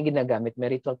shielding kami ginagamit,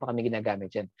 may ritual pa kami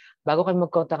ginagamit yan. Bago kami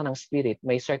mag-contact ng spirit,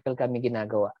 may circle kami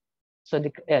ginagawa. So,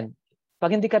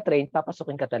 pag hindi ka trained,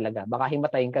 papasukin ka talaga. Baka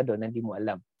himatayin ka doon na hindi mo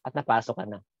alam at napasok ka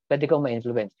na. Pwede kang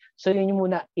ma-influence. So, yun yung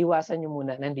muna, iwasan nyo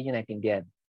muna na hindi nyo naintindihan.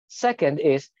 Second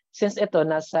is, since ito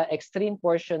nasa extreme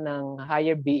portion ng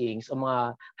higher beings o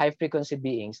mga high-frequency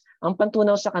beings, ang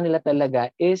pantunaw sa kanila talaga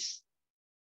is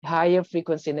higher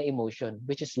frequency na emotion,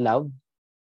 which is love,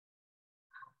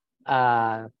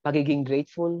 pagiging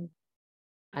grateful,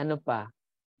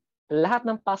 lahat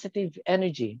ng positive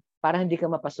energy para hindi ka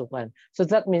mapasukan. So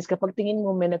that means kapag tingin mo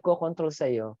may nagko-control sa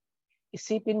iyo,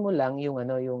 isipin mo lang yung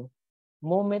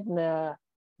moment na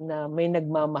may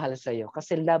nagmamahal sa iyo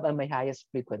kasi love ang may highest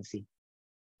frequency.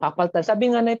 Papaltan. Sabi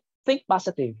nga na think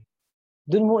positive.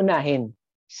 Doon mo unahin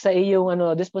sa iyong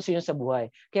disposition sa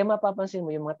buhay. Kaya mapapansin mo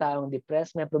yung mga taong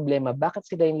depressed, may problema, bakit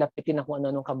sila yung lapitin ng kung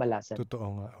ano-anong kamalasan? Totoo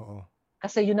nga, oo.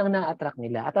 Kasi yun ang na-attract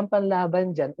nila. At ang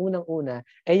panlaban dyan, unang-una,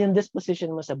 ay yung disposition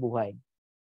mo sa buhay.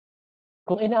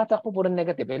 Kung ina-attract mo puro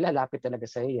negative, lalapit talaga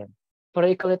sa iyo yan. Pero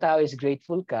ikaw na tao is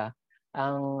grateful ka,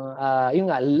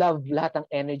 love, lahat ng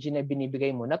energy na binibigay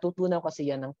mo, natutunaw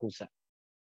kasi yan ng kusa.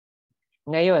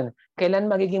 Ngayon, kailan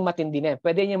magiging matindi na yan?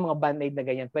 Pwede yung mga band-aid na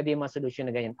ganyan, pwede yung mga solution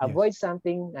na ganyan. Avoid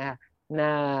something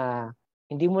na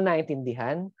hindi mo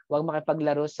naintindihan, huwag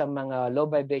makipaglaro sa mga low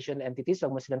vibration entities,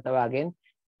 huwag mo silang tawagin,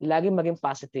 lagi maging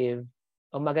positive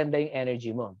o maganda yung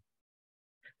energy mo.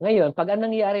 Ngayon, pag ang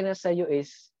nangyayari na sa iyo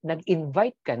is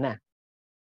nag-invite ka na,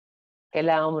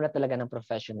 kailangan mo na talaga ng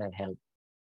professional help.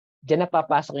 Diyan na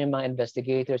papasok yung mga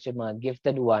investigators, yung mga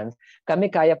gifted ones.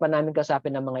 Kami kaya pa namin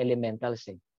kasapin ng mga elementals.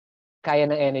 Kaya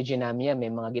ng energy namin yan.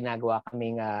 May mga ginagawa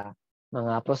kaming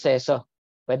mga proseso.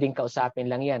 Pwedeng kausapin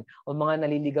lang yan. O mga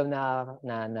naliligaw na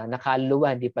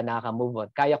nakaluluwa, hindi pa nakaka-move on.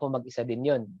 Kaya ko mag-isa din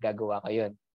yun. Gagawa ko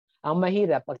yun. Ang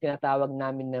mahirap, pag tinatawag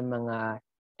namin ng mga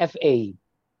FA,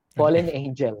 Fallen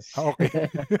Angels. Okay.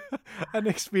 Ano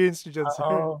experience nyo dyan,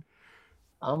 sir?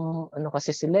 Ano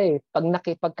kasi sila eh.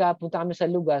 Pagkapunta kami sa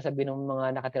lugar, sabi ng mga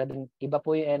nakatira doon, iba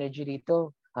po yung energy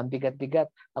dito. Ang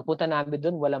bigat-bigat. Pagpunta namin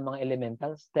doon, walang mga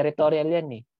elementals. Territorial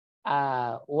yan eh.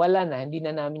 Wala na, hindi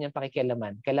na namin yan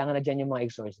pakikialaman. Kailangan na dyan yung mga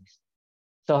exorcist.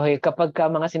 So kapag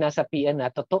mga sinasapian na,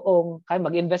 totoong, kaya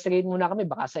mag-investigate muna kami,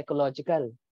 baka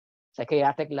psychological.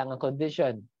 Psychiatric lang ang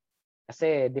condition.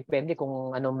 Kasi depende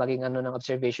kung anong maging ng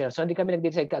observation. So hindi kami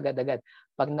nag-decide kaagad-agad.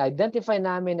 Pag na-identify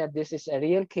namin na this is a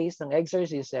real case ng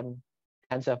exorcism,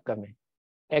 hands off kami.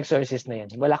 Exorcist na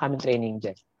yan. Wala kaming training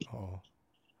dyan. Oo.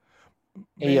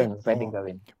 Yun, pwedeng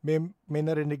gawin. May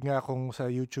narinig nga akong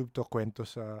sa YouTube to kwento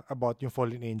about yung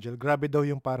fallen angel. Grabe daw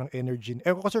yung parang energy.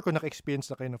 Ko sir kung naka-experience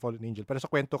na kayo ng fallen angel. Pero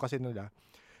sa kwento kasi nila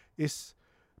is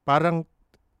parang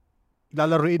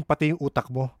lalaruin pati yung utak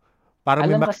mo. Parang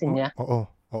alam kasi niya. Oo.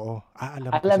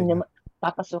 Alam niya.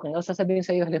 Papasukin. O sasabihin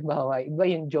sa'yo, halimbawa, iba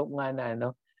yung joke nga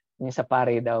na yung sa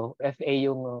pare daw. FA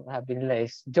yung sabi nila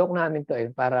is, joke namin to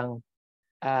eh. Parang,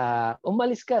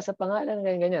 umalis ka sa pangalan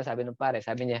ganyan. Sabi ng pare,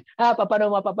 sabi niya,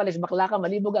 paano mapapalis? Bakla ka,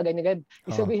 malibog ka, ganyan.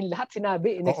 Isabihin lahat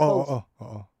sinabi, in-expose.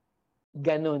 Oo.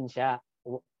 Ganun siya.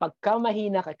 Pagka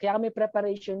mahina ka, kaya may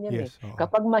preparation yan yes, eh.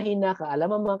 Kapag mahina ka, alam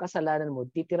mo mga kasalanan mo,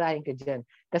 titirahin ka dyan.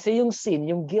 Kasi yung sin,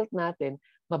 yung guilt natin,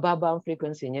 mababa ang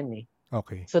frequency niyan eh.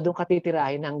 Okay. So doon ka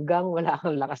titirahin hanggang wala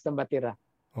kang lakas na matira.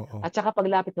 Oo. At saka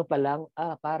paglapit mo pa lang,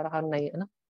 para kang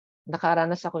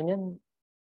nakaranas ako niyan.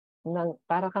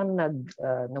 Para kang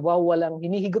nawawalang,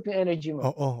 hinihigop yung energy mo.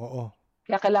 Oo.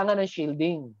 Kaya kailangan ng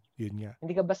shielding. Yun nga.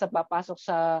 Hindi ka basta papasok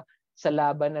sa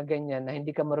laban na ganyan na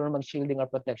hindi ka marunong mag-shielding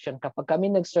or protection. Kapag kami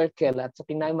nag-circle at sa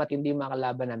tingnan matindi mga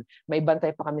kalabanan, may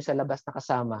bantay pa kami sa labas na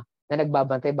kasama na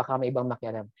nagbabantay, baka may ibang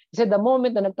makialam. Kasi the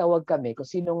moment na nagtawag kami, kung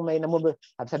sinong may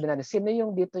sabi natin, sino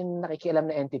yung dito yung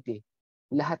nakikialam na entity,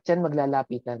 lahat yan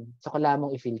maglalapitan. So kailangan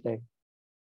mong i-filter.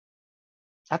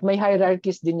 At may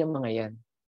hierarchies din yung mga yan.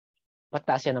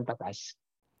 Pataas yan ng pataas.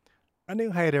 Ano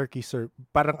yung hierarchy, sir?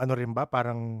 Parang ano rin ba?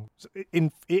 Parang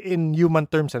in human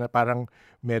terms, parang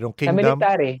merong kingdom. Sa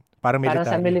military. Parang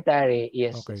sa military,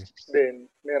 yes. Okay. Then,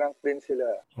 may rank din sila.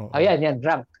 Yan,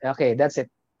 rank. Okay, that's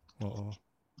it. Oo.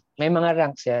 May mga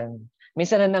ranks yan.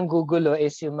 Minsan na nanggugulo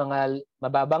is yung mga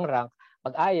mababang rank.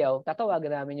 Pag ayaw,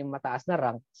 tatawagan namin yung mataas na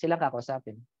rank, silang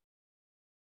kakausapin.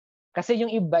 Kasi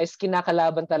yung iba is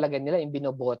kinakalaban talaga nila, yung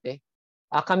binobote.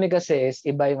 Kami kasi is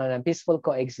iba yung peaceful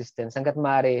coexistence. Hanggat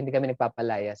maaari, hindi kami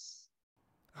nagpapalayas.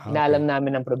 Inaalam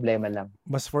namin ang problema lang.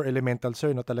 Mas for elemental,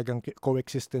 sir, talagang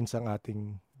coexistence ang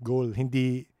ating goal,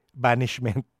 hindi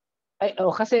banishment.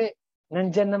 Kasi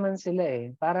nandyan naman sila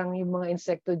eh. Parang yung mga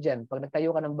insekto dyan, pag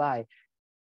nagtayo ka ng bahay,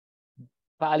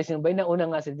 paalisin mo ba?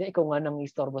 Nauna nga sila, ikaw nga nang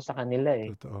istorbo sa kanila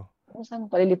eh. Totoo. Kung saan,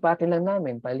 palilipatin lang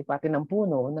namin. Palilipatin ng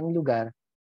puno, ng lugar,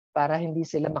 para hindi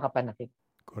sila makapanakit.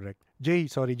 Correct.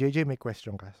 JJ, may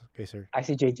question ka kay sir.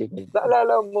 Si JJ.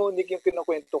 Naalala mo, Nick, yung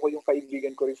kinukwento ko, yung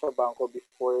kaibigan ko rin sa bangko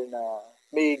before na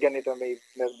may ganito,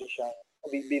 meron din siyang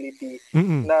ability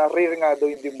na rare nga daw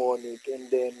yung demonic,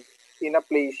 and then in a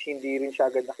place, hindi rin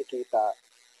siya agad nakikita.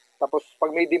 Tapos,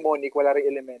 pag may demonic, wala rin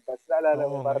elementals. Naalala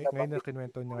mo, parang ngayon na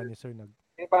kinuwento niya ni sir.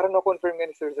 Parang na-confirm nga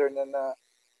ni Sir na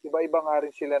iba-iba nga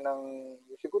rin sila ng,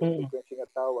 siguro frequency nga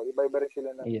tawag, iba-iba rin sila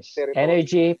ng territory.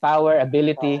 Energy, power,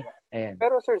 ability. Ayan.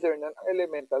 Pero Sir ang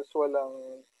elementals,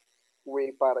 walang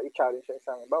way para i-challenge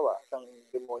isang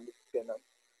demonic gano'n.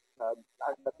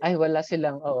 Wala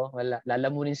silang, wala.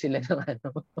 Lalamunin sila ng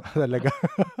Talaga?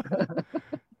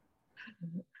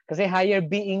 Kasi higher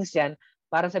beings yan,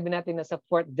 parang sabihin natin nasa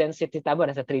fourth density, tama,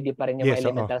 nasa 3D pa rin yung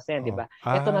elementals na yan, di ba?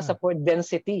 Ito nasa fourth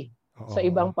density. Sa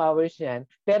ibang powers yan,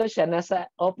 pero siya nasa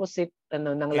opposite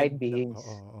ng light beings.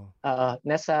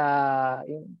 Nasa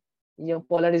yung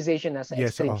polarization nasa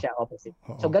extreme siya, opposite.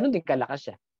 So ganun din kalakas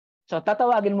siya. So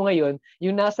tatawagin mo ngayon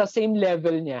yung nasa same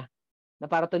level niya na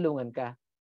para tulungan ka.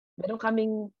 Meron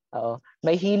kaming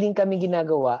may healing kaming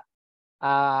ginagawa.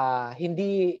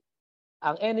 Hindi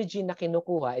ang energy na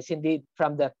kinukuha is hindi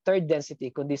from the third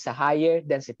density kundi sa higher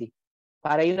density.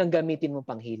 Para yun ang gamitin mo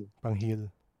pang-heal. Pang-heal.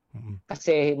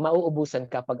 Kasi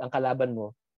mauubusan ka pag ang kalaban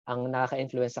mo, ang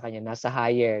nakaka-influence sa kanya, nasa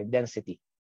higher density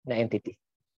na entity.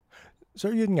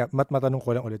 Sir, yun nga, matanong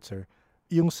ko lang ulit, sir.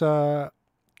 Yung sa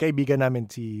kaibigan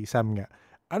namin, si Sam nga,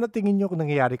 ano tingin nyo kung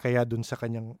nangyayari kaya dun sa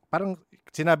kanyang, parang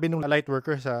sinabi nung light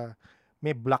worker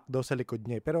may block daw sa likod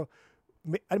niya. Pero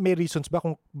may reasons ba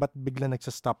kung ba't bigla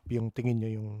nagsa-stop yung tingin nyo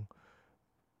yung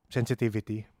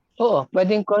sensitivity? Oo,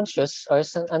 pwedeng conscious or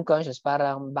unconscious.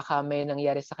 Parang baka may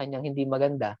nangyari sa kanyang hindi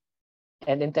maganda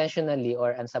and intentionally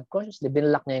or unsubconsciously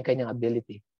binlock niya yung kanyang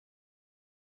ability.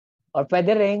 Or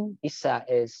pwede rin, isa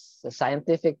is a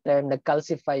scientific term,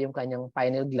 nag-calcify yung kanyang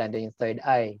pineal gland, yung third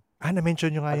eye. Na-mention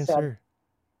nyo nga yun, sir.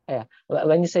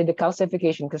 When you say the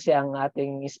calcification, kasi ang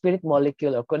ating spirit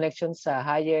molecule or connection sa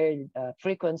higher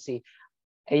frequency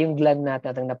ay yung gland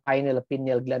natin na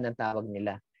pineal gland ang tawag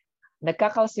nila.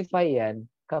 Nagka-calcify yan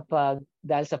kapag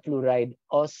dahil sa fluoride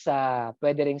o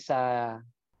pwede rin sa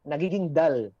nagiging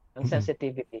dull ang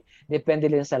sensitivity.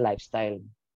 Depende rin sa lifestyle.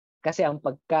 Kasi ang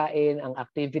pagkain, ang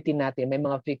activity natin, may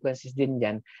mga frequencies din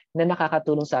yan na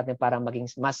nakakatulong sa atin para maging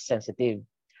mas sensitive.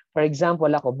 For example,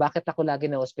 bakit ako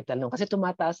lagi na hospital noon? Kasi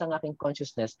tumataas ang aking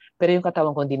consciousness, pero yung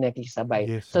katawan ko hindi nakikisabay.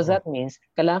 Yes, so that means,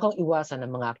 kailangan kong iwasan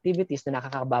ng mga activities na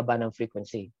nakakababa ng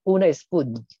frequency. Una is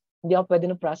food. Hindi ako pwede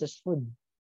ng processed food.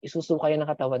 Isusuka yan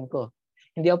ng katawan ko.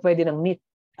 Hindi ako pwede ng meat.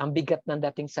 Ang bigat ng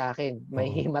dating sa akin. May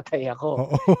himatay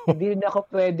ako. Hindi na ako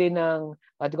pwede ng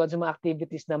sa mga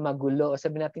activities na magulo.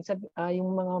 Sabi natin, yung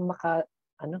mga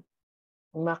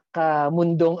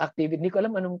makamundong activity. Hindi ko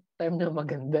alam anong term na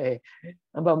maganda eh.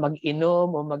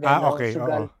 Mag-inom o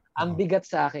sugal. Ang bigat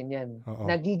sa akin yan.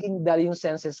 Nagiging dull yung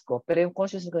senses ko, pero yung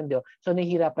consciousness ko hindi. So,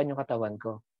 nahihirapan yung katawan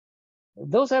ko.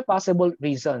 Those are possible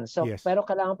reasons. So, pero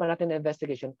kailangan pa natin ng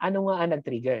investigation. Ano nga ang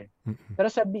nag-trigger? Pero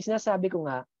sinasabi ko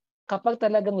nga, kapag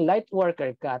talagang light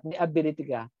worker ka at may ability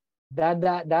ka,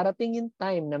 darating yung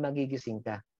time na magigising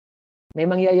ka. May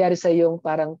mangyayari sa yung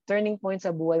parang turning point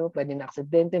sa buhay mo, pwede na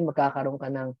aksidente, magkakaroon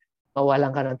ka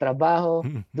mawalan ka ng trabaho,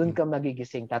 doon ka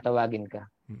magigising, tatawagin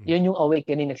ka. Yun yung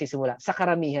awakening nagsisimula. Sa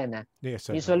karamihan na. Yes,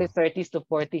 usually 30s to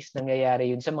 40s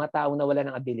nangyayari yun sa mga taong nawala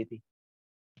ng ability.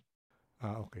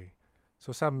 Okay.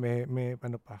 So Sam, may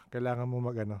ano pa? Kailangan mo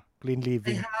clean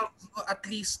living. I have at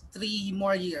least 3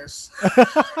 more years.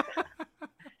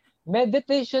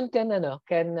 Meditation can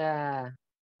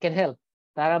help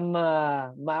para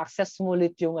ma-access mo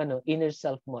ulit yung inner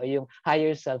self mo, yung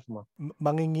higher self mo.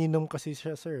 Manginginom kasi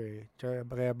siya, sir.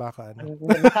 Kaya baka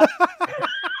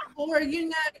Or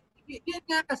yun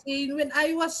nga kasi when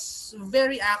I was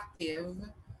very active,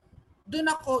 doon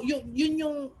ako, yun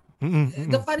yung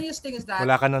the funniest thing is that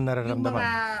wala ka nang nararamdaman. Yung mga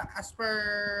as per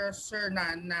Sir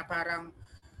Nan na parang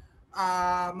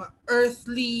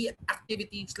earthly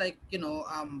activities like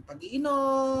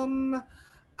pag-iinom,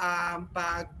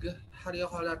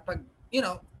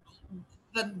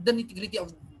 the nitty-gritty of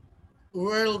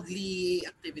worldly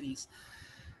activities.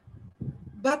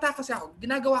 Bata kasi ako,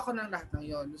 ginagawa ko ng lahat ng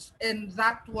yon, and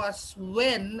that was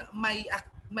when my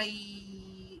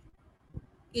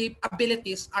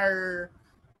abilities are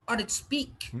on its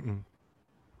peak.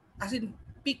 As in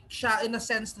peak siya in a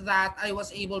sense that I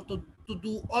was able to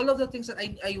do all of the things that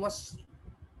I was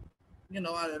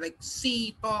like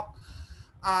see, talk,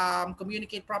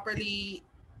 communicate properly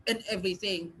and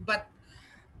everything. But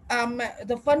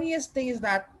the funniest thing is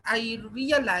that I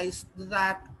realized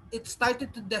that it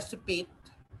started to dissipate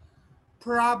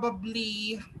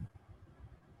probably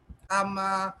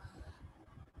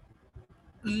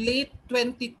late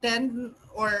 2010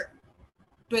 or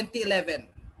 2011.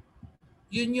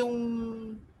 Yun yung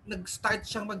nag-start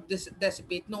siyang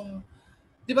mag-dissipate nung,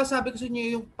 di ba sabi ko sa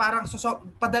inyo, yung parang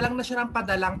padalang na siya ng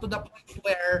padalang to the point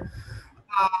where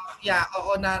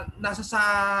nasa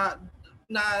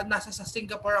sa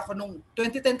Singapore ako nung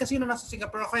 2010 kasi nung nasa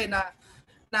Singapore ako na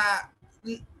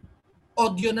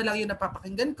audio na lang yung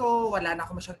napapakinggan ko, wala na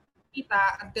ako masyadong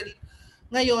kita until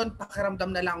ngayon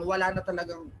pakiramdam na lang wala na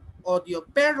talagang audio.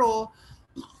 Pero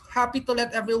happy to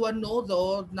let everyone know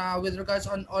though na with regards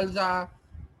on all the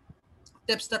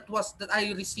tips that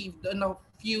I received in a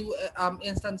few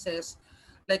instances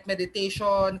like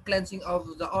meditation, cleansing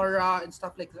of the aura and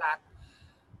stuff like that,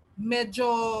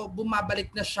 medyo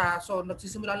bumabalik na siya. So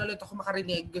nagsisimula na ulit ako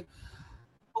makarinig.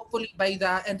 Hopefully by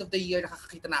the end of the year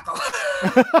nakakakita na ako.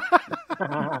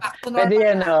 Pwede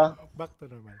yan, Back to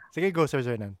normal. Sige, go Sir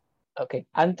Nan. Okay.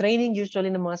 Ang training usually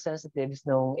ng mga sensitives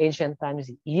nung ancient times,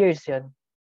 years yun,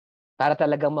 para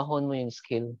talagang mahon mo yung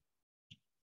skill.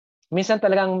 Minsan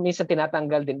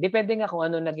tinatanggal din. Depende nga kung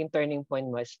ano naging turning point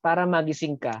mo is para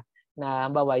magising ka na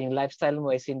halimbawa yung lifestyle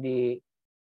mo is hindi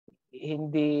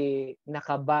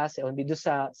nakabase o hindi doon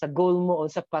sa goal mo o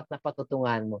sa path na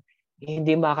patutunguhan mo.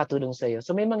 Hindi makakatulong sa iyo.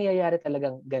 So may mangyayari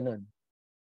talagang ganun.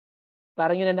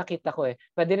 Parang yun na nakita ko eh.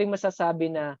 Pwede rin masasabi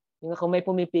na kung may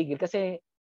pumipigil kasi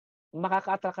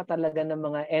makaka-attract ka talaga ng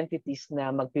mga entities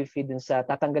na mag-feed dun sa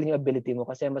tatanggalin yung ability mo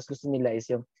kasi mas gusto nila is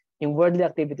yung worldly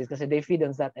activities kasi they feed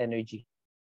on that energy.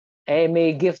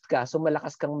 May gift ka, so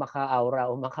malakas kang maka-aura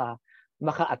o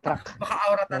maka-attract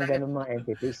ng ganung mga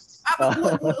entities.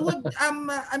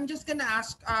 I'm just gonna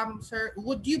ask, sir,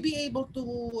 would you be able to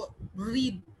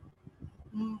read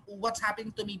what's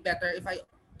happening to me better if I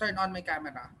turn on my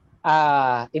camera?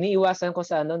 Iniiwasan ko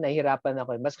sa nahihirapan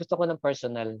ako. Mas gusto ko ng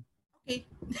personal. Okay.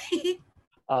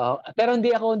 Pero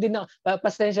hindi na,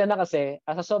 pasensya na kasi,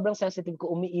 sa sobrang sensitive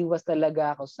ko, umiiwas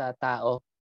talaga ako sa tao.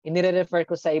 Inire-refer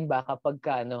ko sa iba kapag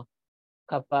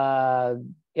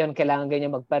yun, kailangan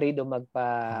ganyan magpa-read o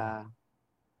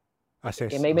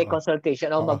Assess. may consultation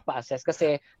o Oo. magpa-assess.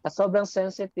 Kasi sa sobrang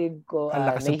sensitive ko,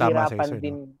 Ang lakas ng tama sa'yo, nahihirapan sir,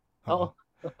 din. no? Oo.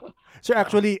 Oo. Sir,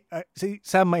 actually, si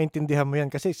Sam, maintindihan mo yan.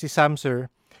 Kasi si Sam, sir,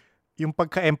 yung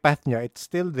pagka-empath niya, it's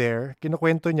still there.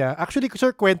 Kinukwento niya. Actually,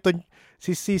 sir,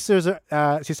 si Sir,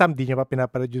 si Sam, di niya pa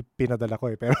pinapanood yung pinadala ko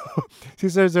eh. Pero si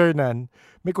Sir Zernan,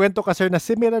 may kwento ka, sir, na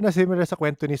similar sa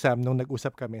kwento ni Sam nung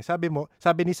nag-usap kami.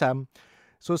 Sabi ni Sam,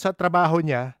 so sa trabaho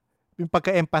niya, yung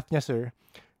pagka-empath niya, sir,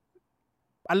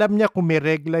 alam niya kung may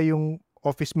regla yung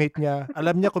office mate niya,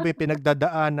 alam niya kung may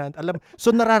pinagdadaanan,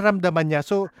 so nararamdaman niya.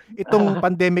 So itong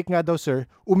pandemic nga daw, sir,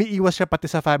 umiiwas siya pati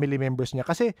sa family members niya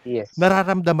kasi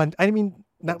nararamdaman,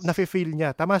 nafe-feel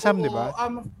niya. Tama, Sam, di ba?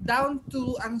 Down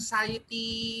to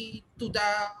anxiety, to the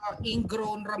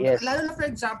ingrown Yes. Lalo na, for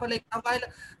example, like,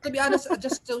 to be honest,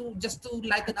 just to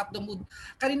lighten up the mood.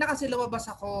 Kanina kasi lumabas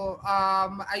ako,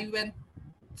 I went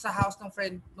sa house ng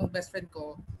best friend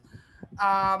ko.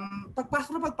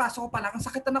 Pagpasok ko pa lang, ang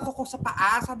sakit na ako sa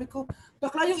paa. Sabi ko,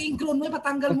 bakla yung ingrown mo,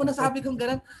 patanggal mo na, sabi kong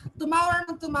ganun.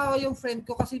 Tumawa yung friend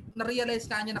ko kasi na-realize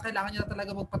niya na kailangan niya na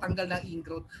talaga magpatanggal ng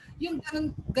ingrown. Yung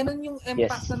ganun yung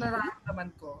empath na nararamdaman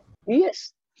ko.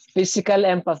 Yes. Physical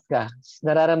empath ka.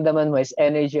 Nararamdaman mo is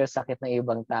energy o sakit ng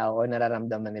ibang tao o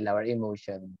nararamdaman nila or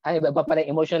emotion. Iba pala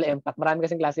emotional empath. Marami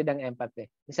kasing klase ng empath eh.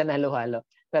 Isa na halo-halo.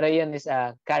 Pero yun is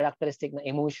a characteristic ng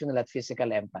emotional at physical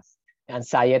empath.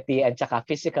 Anxiety at saka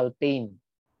physical pain.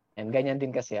 And ganyan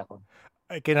din kasi ako.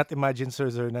 I cannot imagine,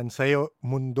 Sir Zernan, sa'yo,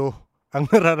 mundo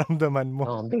ang nararamdaman mo.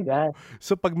 Oh, bigat.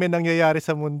 So pag may nangyayari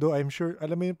sa mundo, I'm sure,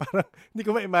 alam mo yun, parang hindi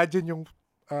ko ma-imagine yung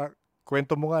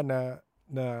kwento mo nga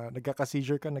na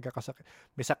nagkaka-seizure ka, nagkakasakit.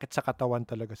 May sakit sa katawan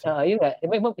talaga. Yun nga.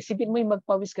 Isipin mo yung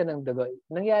magpawis ka ng dugo.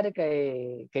 Nangyari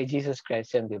kay Jesus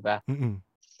Christ yun, di ba?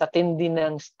 Sa tindi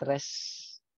ng stress,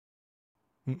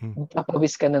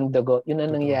 papawis ka ng dugo. Yun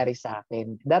ang nangyari sa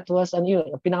akin. That was,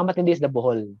 pinakamatindi is the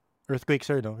Bohol. Earthquake,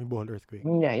 sir, no? Yung Bohol earthquake.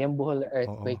 Yeah, yung Bohol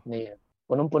earthquake na yun.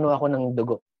 Punong-puno ako ng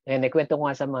dugo. Nakwento ko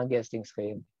nga sa mga guestings ko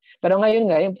yun. Pero ngayon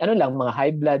nga, mga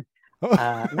high blood,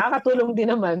 nakakatulong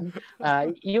din naman.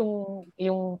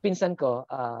 Yung pinsan ko,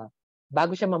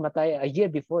 bago siya mamatay, a year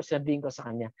before, sabihin ko sa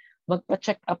kanya,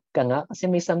 magpa-check up ka nga kasi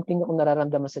may something akong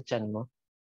nararamdaman sa tiyan mo.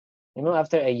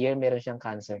 After a year, meron siyang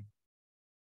cancer.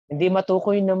 Hindi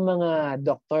matukoy ng mga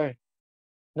doktor.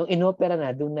 Nung inopera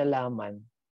na, doon nalaman,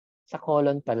 sa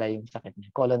colon pala yung sakit niya.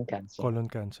 Colon cancer.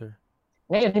 Colon cancer.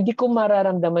 Ngayon, hindi ko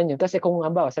mararamdaman yun. Kasi kung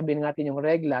sabihin natin yung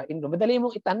regla, madali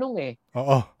mong itanong eh.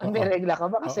 Oo. May regla ka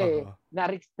ba? Kasi,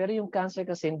 pero yung cancer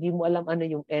kasi, hindi mo alam ano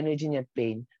yung energy niya at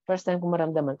pain. First time ko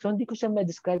maramdaman. So, hindi ko siya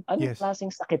ma-describe anong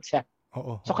klaseng sakit siya.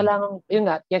 So,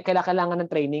 kailangan ng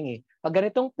training eh. Pag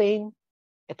ganitong pain,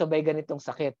 ito ba'y ganitong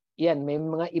sakit? Yan, may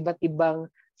mga iba't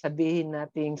ibang sabihin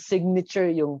nating signature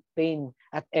yung pain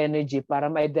at energy para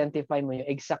ma-identify mo yung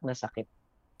exact na sakit.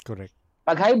 Correct.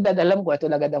 Pag high blood, alam ko, ito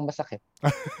lagad ang masakit.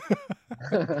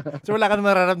 So wala ka na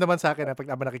mararamdaman sa akin pag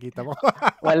nakikita mo?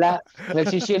 Wala.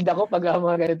 Nagsishield ako pag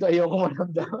mga ganito, ayoko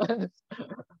maramdaman.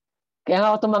 Kaya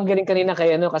nga ako tumanggirin kanina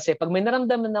kasi pag may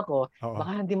naramdaman ako,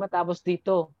 baka hindi matapos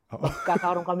dito.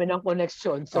 Magkakaroon kami ng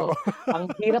connection. So, ang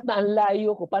hirap na ang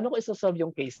layo ko. Paano ko isosolve yung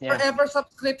case niya? Forever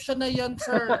subscription na yun,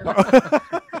 sir.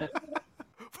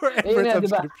 Forever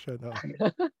subscription.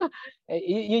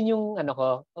 Yun yung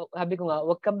sabi ko nga,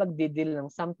 huwag kang magdidil ng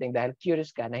something dahil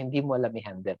curious ka na hindi mo alam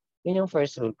i-handle. Yun yung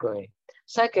first rule ko eh.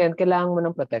 Second, kailangan mo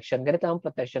ng protection. Ganito ang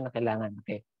protection na kailangan.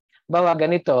 Okay? Bawa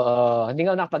ganito, hindi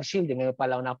nga ako nakapag-shield. Ngayon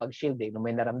pala ako nakapag-shield. Nung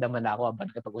may naramdaman na ako habang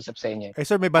nakapag-usap sa inyo.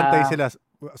 Sir, may bantay sila.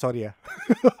 Sorry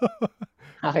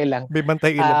Okay lang. May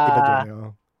bantay iba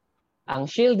dyan. Ang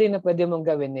shielding na pwede mong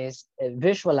gawin is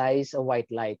visualize a white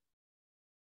light.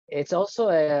 It's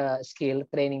also a skill,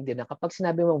 training din na kapag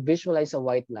sinabi mong visualize a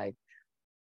white light,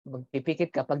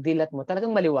 magpipikit ka, pag dilat mo,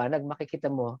 talagang maliwanag, makikita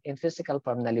mo in physical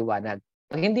form na liwanag.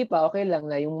 Pag hindi pa, okay lang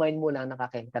na yung mind mo lang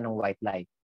nakakita ng white light.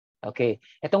 Okay.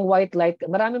 Itong white light,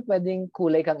 maraming pwedeng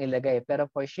kulay kang ilagay, pero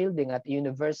for shielding at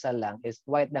universal lang is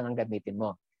white lang ang gamitin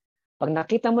mo. Pag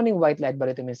nakita mo ng white light,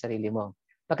 barito mo yung sarili mo.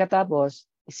 Pagkatapos,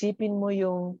 isipin mo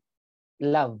yung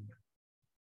love.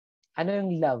 Ano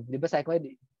yung love? Di ba sa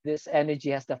this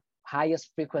energy has the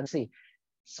highest frequency.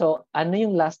 So, ano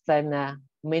yung last time na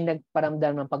may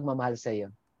nagparamdam ng pagmamahal sa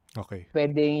iyo? Okay.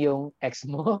 Pwedeng yung ex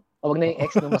mo, o wag na yung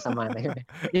ex mo, masama na yun.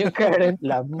 Yung current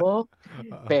love mo,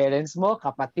 parents mo,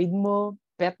 kapatid mo,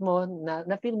 pet mo,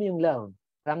 na-feel mo yung love.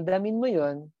 Ramdamin mo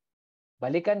yun,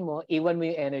 balikan mo, iwan mo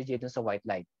yung energy dun sa white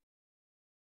light.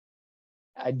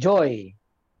 Joy.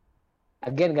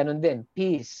 Again, ganun din.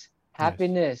 Peace,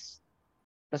 happiness,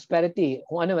 prosperity,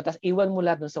 kung ano, tapos iwan mo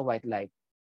lahat dun sa white light.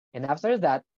 And after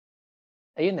that,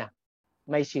 ayun na,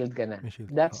 may shield ka na.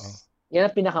 Yan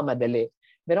ang pinakamadali.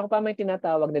 Meron ko pa may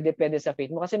tinatawag na depende sa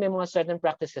faith mo kasi may mga certain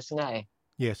practices nga eh.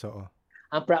 Yes, oo.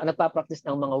 Nagpa-practice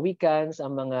ng mga weekends,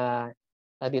 ang mga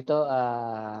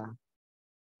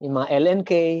yung mga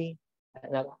LNK,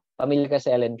 pamilya ka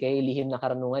sa LNK, lihim na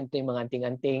karunungan, ito yung mga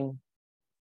anting-anting.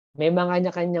 May mga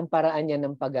kanya-kanyang paraan yan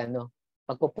ng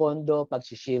pagpupondo,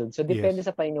 pag-shield. So, depende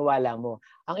sa paniniwala mo.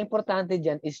 Ang importante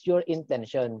dyan is your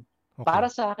intention. Okay. Para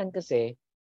sa akin kasi,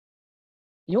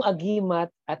 yung agimat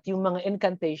at yung mga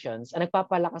incantations, ang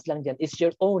nagpapalakas lang dyan is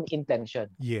your own intention.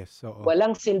 Yes, oo.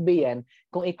 Walang silbi yan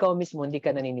kung ikaw mismo hindi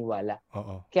ka naniniwala.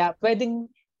 Oo. Kaya pwedeng,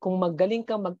 kung magaling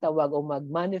kang magtawag o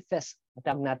mag-manifest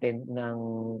natin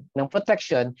ng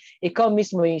protection, ikaw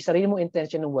mismo yung sarili mong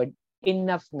intention ng word,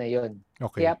 enough na yon.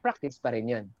 Okay. Kaya practice pa rin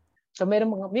yun. So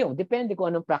mayroon depende kung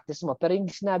anong practice mo. Pero yung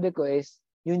sinabi ko is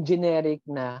yung generic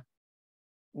na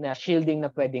shielding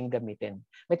na pwedeng gamitin.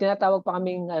 May tinatawag pa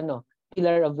kaming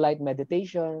pillar of light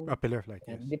meditation. Pillar of light,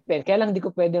 yes. Depende. Kaya lang di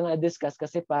ko pwedeng discuss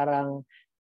kasi parang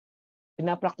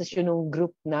pinapractice yun ng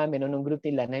group namin o ng group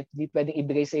nila na hindi pwedeng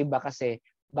ibigay sa iba kasi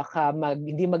baka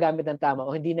hindi magamit ng tama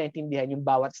o hindi naintindihan yung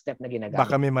bawat step na ginagamit.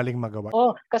 Baka may maling magawa.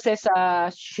 Kasi sa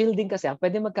shielding kasi,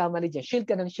 pwede magkamali dyan. Shield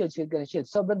ka ng shield, shield ka ng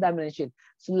shield. Sobrang dami ng shield.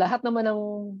 So lahat naman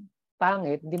ng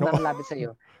pangit, hindi makalapit sa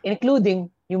iyo. Including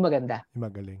yung maganda. Yung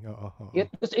magaling, oo.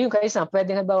 Yung kaisa,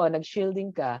 pwede halimbawa,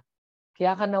 nag-shielding ka,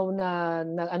 kaya ka na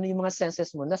yung mga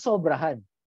senses mo, nasobrahan.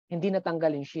 Hindi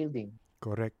natanggal yung shielding.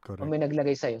 Correct. O may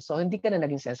naglagay sa iyo. So hindi ka na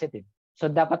naging sensitive.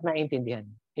 So dapat naintindihan.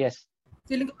 Yes.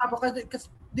 Feeling ko kasi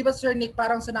di ba Sir Nick,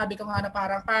 parang sinabi ko nga na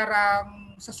parang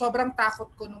sa sobrang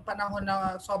takot ko nung panahon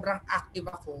na sobrang active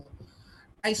ako,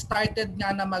 I started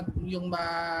nga na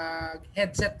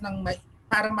mag-headset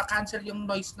para ma-cancel yung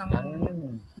noise ng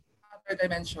other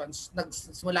dimensions.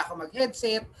 Nagsimula ako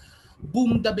mag-headset,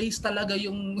 boom the bass talaga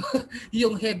yung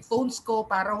yung headphones ko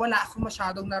para wala ako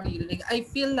masyadong naririnig. I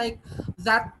feel like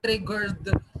that triggered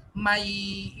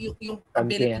yung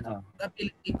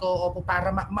ability ko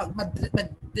para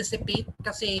mag-dissipate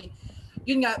kasi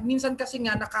yun nga minsan kasi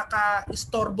nga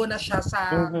nakaka-istorbo na siya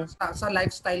sa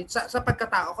lifestyle sa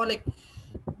pagkatao ko, like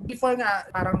before nga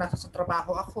parang nasa sa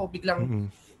trabaho ako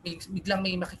biglang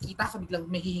may makikita ako,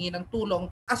 biglang may hihingi ng tulong.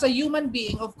 As a human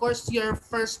being, of course your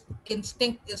first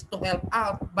instinct is to help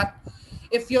out, but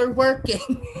if you're working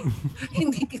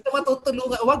hindi kita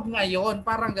matutulungan, wag ngayon,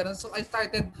 parang ganun. So I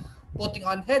started putting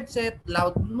on headset,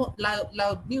 loud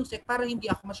music para hindi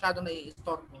ako masyado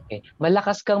nai-istorbo. Okay.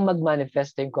 Malakas kang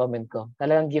mag-manifest yung comment ko.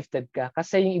 Talagang gifted ka.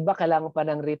 Kasi yung iba kailangan pa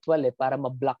ng ritual para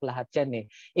ma-block lahat yan .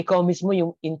 Ikaw mismo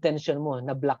yung intention mo,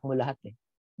 na-block mo lahat .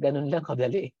 Ganun lang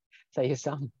kadali sa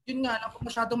Sam. Yun nga lang, kung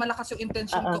masyado malakas yung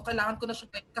intention ko, kailangan ko na siya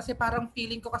kasi parang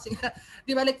feeling ko kasi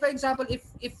di ba, like for example,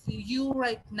 if you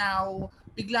right now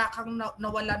bigla kang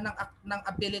nawalan ng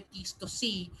abilities to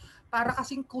see, para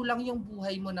kasing kulang yung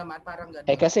buhay mo naman, parang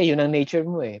gano'n. Kasi yun ang nature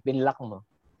mo binlock mo.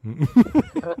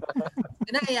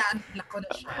 Hinahayaan ko na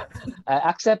siya.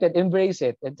 Accept it, embrace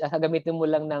it. Gamitin mo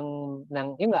lang ng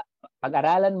yun nga,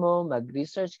 pag-aralan mo,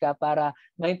 mag-research ka para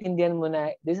maintindihan mo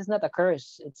na this is not a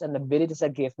curse. It's an ability, it's a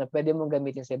gift na pwede mong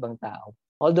gamitin sa ibang tao.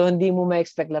 Although hindi mo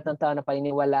ma-expect lahat ng tao na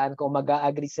paniniwalaan ko,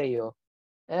 mag-a-agree sa iyo,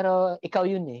 pero ikaw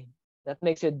yun That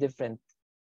makes you different.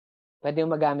 Pwede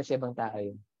mong magamit sa ibang tao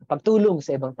yun. Pagtulong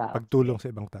sa ibang tao. Pagtulong sa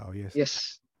ibang tao, yes.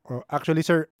 Yes. Actually,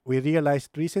 sir, we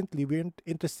realized recently we're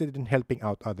interested in helping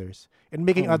out others and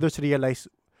making others realize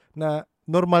na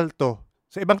normal to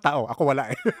sa ibang tao. Ako wala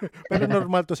Pero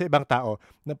normal to sa ibang tao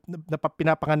na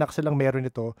pinapanganak silang meron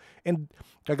ito. And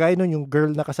kagaya nun, yung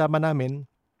girl na kasama namin,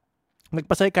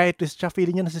 nagpa-psychiatrist siya,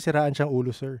 feeling niya nasisiraan siyang ulo,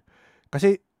 sir.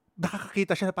 Kasi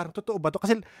nakakakita siya na parang totoo ba to?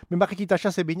 Kasi may makikita siya,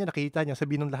 sabihin niya, nakita niya,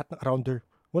 sabihin ng lahat ng around her.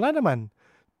 Wala naman.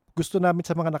 Gusto namin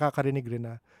sa mga nakakarinig rin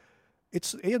na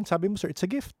sabi mo, sir, it's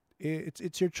a gift.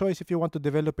 It's your choice if you want to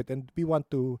develop it, and we want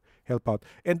to help out.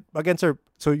 And again, sir,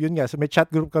 so yun nga, so may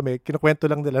chat group kami, kinukwento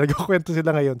lang nila, nagkukwento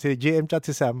sila ngayon, si JM chat,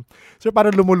 si Sam. Sir,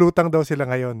 parang lumulutang daw sila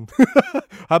ngayon.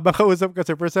 Habang kausap ka,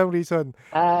 sir, for some reason.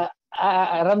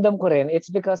 Ramdam ko rin,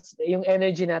 it's because yung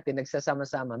energy natin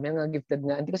nagsasama-sama. May mga gifted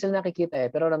nga, hindi ko sila nakikita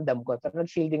pero ramdam ko, pero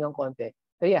nag-shielding ang konti.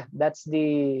 So yeah, that's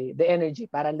the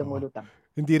energy, parang lumulutang.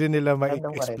 Hindi rin nila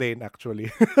ma-explain actually.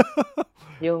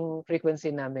 Yung frequency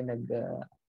namin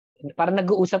parang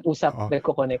nag-uusap-usap,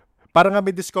 nagko-connect. Parang nga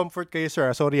may discomfort kayo,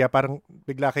 sir. Sorry parang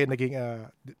bigla kayo naging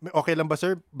okay lang ba,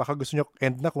 sir? Baka gusto nyo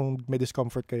end na kung may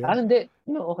discomfort kayo. Hindi.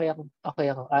 No, okay ako.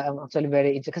 I'm actually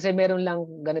very interested. Kasi meron lang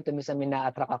ganito, minsan may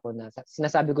na-attract ako na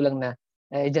sinasabi ko lang na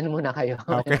Diyan muna kayo.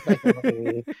 Okay.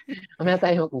 Mamaya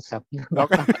tayo mag-usap.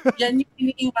 Okay. Yan yung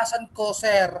iniiwasan ko,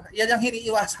 sir. Yan yung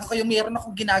iniiwasan ko. Yung meron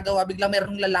akong ginagawa, biglang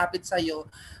meron lalapit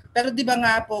sa'yo. Pero di ba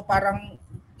nga po, parang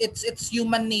it's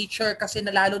human nature kasi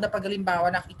na lalo na pag halimbawa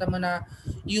nakita mo na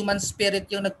human spirit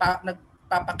yung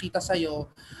nagpapakita sa'yo.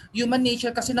 Human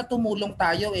nature kasi na tumulong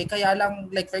tayo eh. Kaya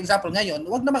lang, like for example, ngayon,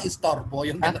 wag namang istorbo.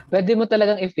 Yung pwede mo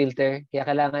talagang i-filter. Kaya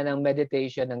kailangan ng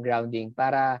meditation, ng grounding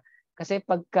para kasi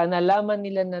pagka nalaman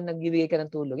nila na nagbibigay ka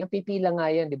ng tulong, yung pipila nga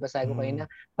yan, di ba sabi ko kayo na,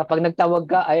 kapag nagtawag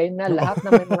ka, ayun na, lahat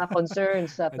na may mga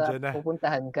concerns at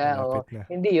pupuntahan ka. O,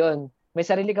 hindi yon. May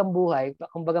sarili kang buhay,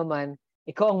 kumbaga man,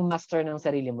 ikaw ang master ng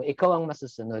sarili mo, ikaw ang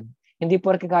masusunod. Hindi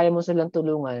porke kaya mo silang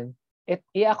tulungan,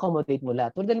 i-accommodate mo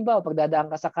lahat. Tulad ba, pag dadaan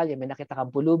ka sa kalye, may nakita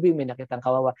kang pulubi, may nakita kang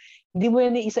kawawa, hindi mo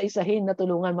yan iisa-isahin na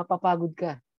tulungan, mapapagod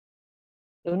ka.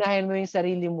 Unahin mo yung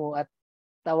sarili mo at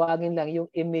tawagin lang yung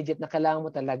immediate na kailangan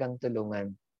mo talagang tulungan.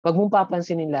 Pag mong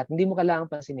papansinin lahat, hindi mo kailangan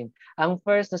pansinin. Ang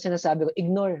first na sinasabi ko,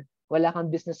 ignore. Wala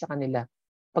kang business sa kanila.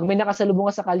 Pag may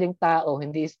nakasalubong ka sa kalyang tao,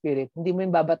 hindi spirit, hindi mo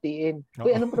yung babatiin.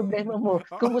 Uy, anong problema mo?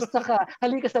 Kumusta ka?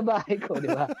 Halika sa bahay ko,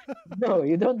 di ba? No,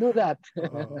 you don't do that.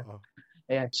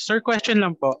 Ayan. Sir, question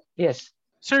lang po. Yes.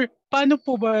 Sir, paano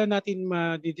po ba natin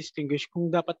ma-distinguish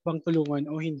kung dapat bang tulungan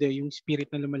o hindi yung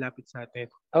spirit na lumalapit sa atin?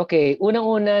 Okay,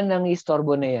 unang-una nang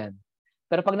istorbo na yan.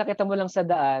 Pero pag nakita mo lang sa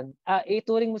daan,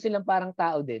 ituring mo silang parang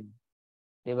tao din.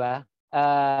 'Di ba?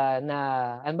 Na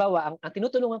halimbawa, ang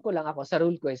tinutulungan ko lang ako sa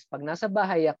rule ko is pag nasa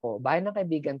bahay ako, bahay ng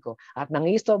kaibigan ko, at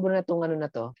nangiistorbo na itong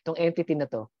itong entity na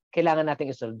to, kailangan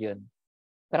nating isolve 'yun.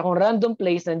 Pero kung random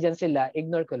place nandiyan sila,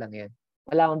 ignore ko lang 'yan.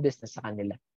 Wala akong business sa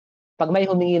kanila. Pag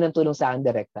may humingi ng tulong sa akin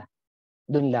direkta,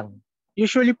 dun lang.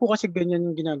 Usually po kasi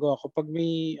ganyan yung ginagawa ko. Pag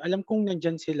may alam kong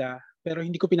nandyan sila, pero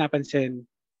hindi ko pinapansin.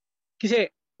 Kasi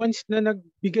once na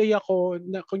nagbigay ako,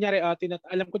 na kunyari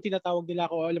alam ko tinatawag nila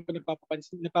ako, alam ko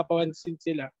nagpapapansin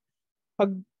sila.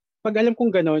 Pag alam kong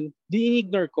ganon,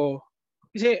 di-ignore ko.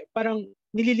 Kasi parang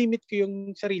nililimit ko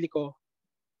yung sarili ko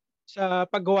sa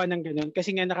paggawa ng ganon.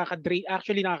 Kasi nga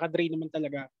nakaka-drain naman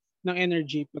talaga ng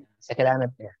energy. Sa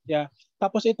kailangan niya. Yeah.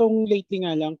 Tapos itong lately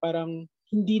nga lang, parang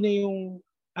hindi na yung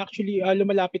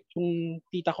lumalapit yung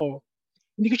tita ko.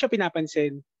 Hindi ko siya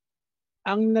pinapansin.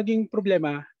 Ang naging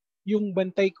problema, yung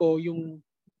bantay ko, yung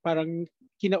parang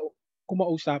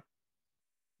kumausap,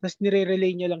 tapos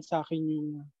nire-relay niya lang sa akin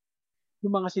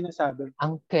yung mga sinasabi.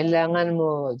 Ang kailangan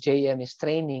mo, JM, is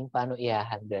training paano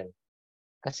i-handle.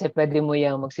 Kasi pwede mo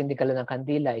yung magsindikalo ng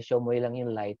kandila, i-show mo lang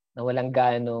yung light na walang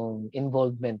ganong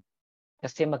involvement.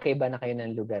 Kasi magkaiba na kayo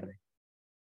ng lugar.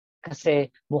 Kasi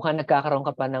mukhang nagkakaroon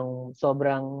ka pa ng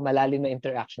sobrang malalim na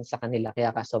interaction sa kanila,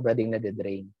 kaya ka sobra ding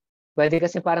nade-drain. Pwede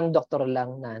kasi parang doktor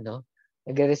lang na,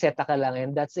 nag-reseta ka lang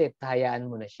and that's it, hayaan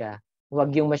mo na siya.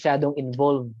 Huwag yung masyadong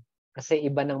involved kasi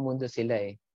iba ng mundo sila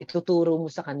eh. Ituturo mo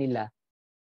sa kanila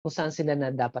kung saan sila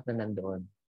na dapat na nandoon.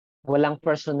 Walang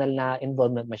personal na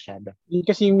involvement masyado.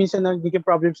 Kasi minsan nagiging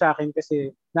problem sa akin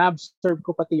kasi na-absorb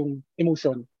ko pati yung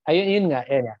emotion. Ayun, yun nga.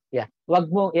 Yeah. Wag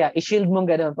mo, i-shield mo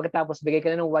gano'n. Pagkatapos, bigay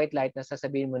ka na ng white light na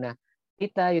sasabihin mo na,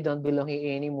 tita, you don't belong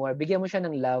here anymore. Bigyan mo siya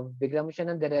ng love, bigyan mo siya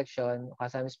ng direction,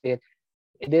 kasama spirit.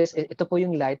 Ito po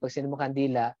yung light, pag sino mo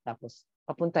kandila, tapos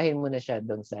papuntahin mo na siya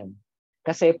doon saan.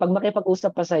 Kasi pag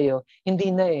makipag-usap pa sa'yo, hindi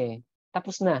na eh.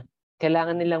 Tapos na.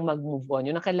 Kailangan nilang mag-move on.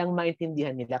 Yun ang kailangang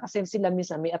maintindihan nila. Kasi sila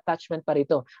minsan may attachment pa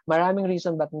rito. Maraming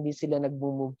reason ba't hindi sila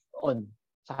nag-move on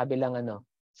sa kabilang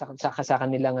sa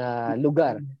kanilang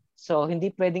lugar. So, hindi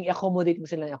pwedeng i-accommodate mo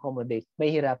silang i-accommodate. May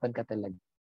hirapan ka talaga.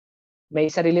 May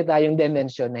sarili tayong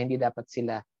dimension na hindi dapat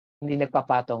sila, hindi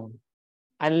nagpapatong.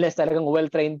 Unless talagang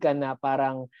well-trained ka na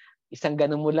parang isang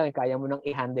ganun mo lang, kaya mo nang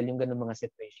i-handle yung ganun mga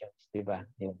situations. Diba?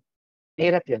 Yun.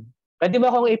 Hirap yun. Pwede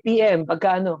mo akong i-PM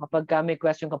kapag may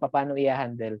question ka pa paano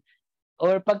i-handle.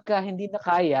 Or pagka hindi na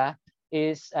kaya,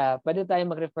 is pwede tayo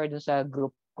mag-refer dun sa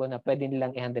group ko na pwede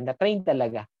nilang i-handle na train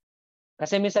talaga.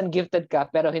 Kasi minsan gifted ka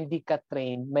pero hindi ka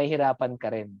trained, may hirapan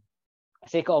ka rin.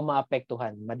 Kasi ikaw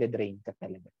maapektuhan, madedrain ka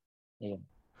talaga. Ayun.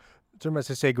 So,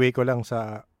 masisegue ko lang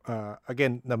sa,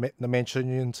 again, na-mention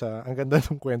nyo yun sa, ang ganda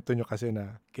ng kwento nyo kasi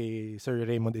na kay Sir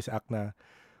Raymond Isaac na,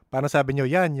 parang sabi nyo,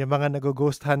 yan, yung mga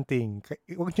nag-ghost hunting,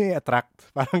 huwag nyo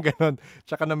i-attract. Parang ganon.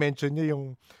 Tsaka na-mention nyo yung,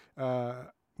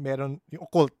 meron, yung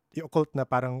occult na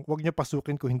parang huwag nyo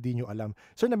pasukin kung hindi nyo alam.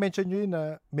 So, na-mention nyo yun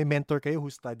na may mentor kayo who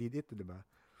studied it, di ba?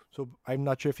 So, I'm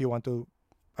not sure if you want to,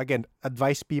 again,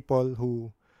 advise people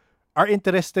who are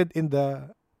interested in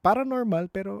the paranormal,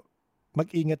 pero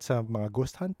mag-ingat sa mga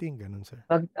ghost hunting, ganun, sir.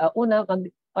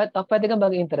 Pwede kang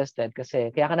mag-interested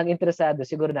kasi kaya ka nag-interesado,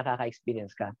 siguro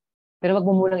nakaka-experience ka. Pero wag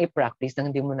mo munang i-practice nang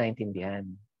hindi mo naintindihan.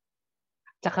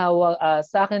 Tsaka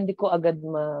sa akin, di ko agad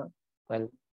Well,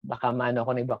 baka maano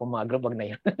ako ng iba kong mga group, wag na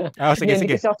yun. Sige.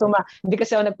 Hindi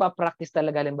kasi ako nagpa-practice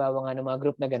talaga halimbawa ng mga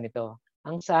group na ganito.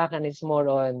 Ang sa akin is more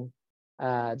on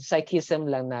psychism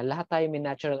lang na lahat tayo may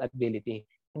natural ability.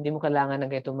 Hindi mo kailangan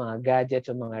ng ganitong mga gadgets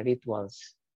o mga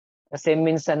rituals. Kasi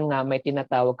minsan nga may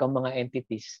tinatawag kang mga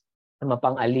entities na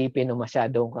mapang-alipin o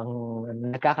masyadong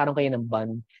nagkakaroon kayo ng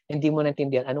bond, hindi mo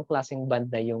naintindihan anong klaseng bond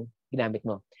na yung ginamit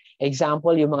mo.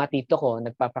 Example, yung mga tito ko,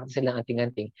 nagpapractice sila ng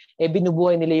anting-anting,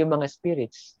 binubuhay nila yung mga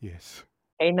spirits. Yes.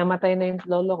 Namatay na yung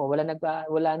lolo ko,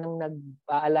 wala nang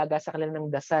nag-aalaga sa kanila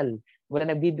ng dasal, wala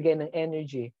nagbibigay ng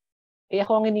energy.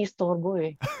 Ako ang iniistorbo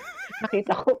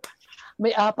Nakita ko,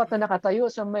 may 4 na nakatayo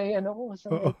sa may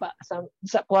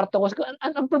sa kwarto ko.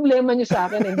 Ang problema niyo sa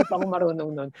akin, hindi pa ako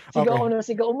marunong noon. Sigaw ako na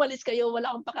sigaw, umalis kayo,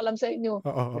 wala akong pakalam sa inyo.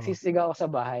 Nagsisigaw ako sa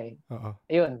bahay.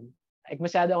 Ayun.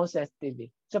 Masyado akong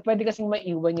sensitive. So pwede kasing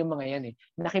maiwan yung mga yan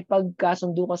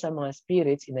Nakipagkasundo ka sa mga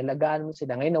spirits, inalagaan mo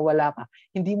sila. Ngayon nawala ka,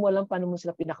 hindi mo alam paano mo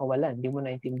sila pinakawalan, hindi mo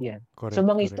naintindihan. Correct, so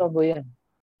mga istorbo yan.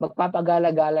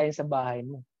 Magpapagala-gala yan sa bahay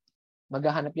mo.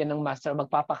 Maghahanap yan ng master,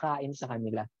 magpapakain sa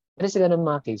kanila. Pero sila ng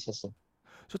mga cases.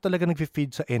 So talaga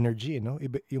nag-feed sa energy, no?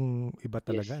 Yung iba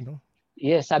talaga, no?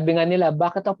 Yes, sabi nga nila,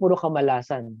 bakit ako puro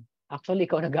kamalasan? Actually,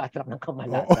 ikaw nag-a-attract ng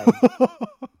kamalasan.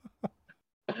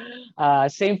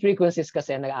 Same frequencies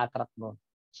kasi nag-a-attract mo.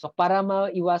 So para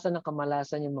maiwasan ng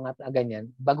kamalasan yung mga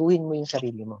ganyan, baguhin mo yung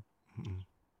sarili mo.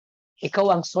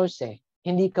 Ikaw ang source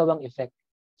hindi ikaw ang effect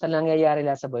sa nangyayari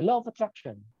lang sa buhay. Law of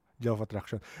attraction. Law of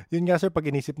attraction. Yun nga sir, pag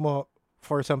inisip mo,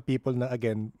 for some people na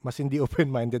again, mas hindi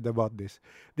open-minded about this,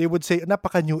 they would say,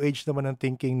 napaka-new age naman ang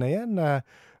thinking na yan, na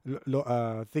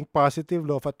think positive,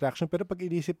 law of attraction. Pero pag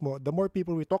inisip mo, the more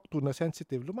people we talk to na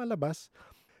sensitive, lumalabas,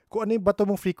 kung ano yung bato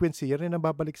mong frequency, yan rin ang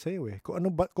babalik sa'yo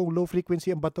kung low frequency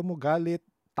ang bato mo, galit,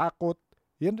 takot,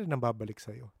 yan rin ang babalik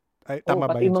sa'yo. Ay, tama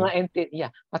ba yun?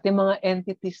 Pati mga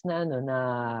entities na na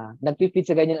nagpipit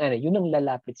sa ganyan, yun ang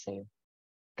lalapit sa'yo.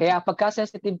 Kaya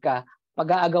pagka-sensitive ka,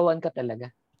 pag-aagawan ka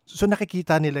talaga. So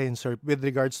nakikita nila yun, sir, with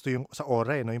regards to yung sa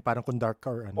aura, yung parang kung dark ka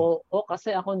or ano? Oo,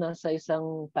 kasi ako nasa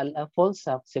isang falls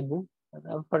sa Cebu.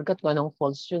 Forgot ko anong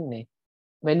falls yun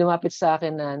May lumapit sa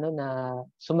akin na na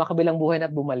sumakabilang buhay na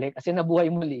at bumalik kasi nabuhay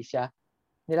muli siya.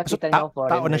 Nilapitan niya ako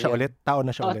foreigner. Tao na siya ulit? Tao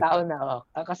na siya ulit? Tao na.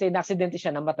 Kasi na-aksidente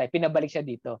siya, namatay. Pinabalik siya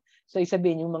dito. So,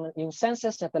 isabihin, yung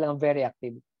senses niya talagang very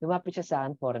active. Lumapit siya sa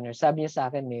akin, foreigner. Sabi niya sa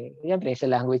akin, yan sa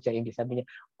language niya, English. Sabi niya,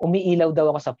 umiilaw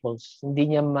daw ako sa pulse.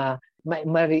 Hindi niya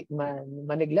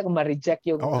maniglag,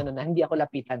 ma-reject yung na hindi ako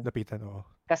lapitan.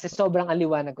 Kasi sobrang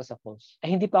aliwanag ko sa pulse.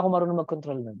 Hindi pa ako marunong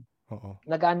mag-control nun.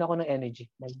 Nag-ano ako ng energy.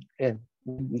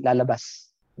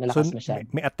 Lalabas. Malakas masyado.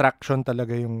 May attraction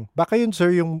talaga yung... Baka yun,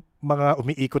 sir, yung mga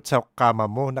umiikot sa kama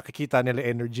mo, nakikita nila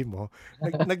energy mo,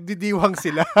 nagdidiwang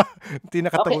sila.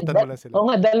 Tinakatakutan mo lang sila. Oo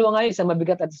nga, dalawa nga yun, isang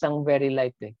mabigat at isang very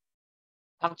light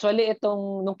Actually,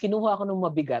 nung kinuha ako ng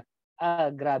mabigat,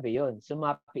 grabe yun.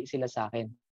 Sumapi sila sa akin.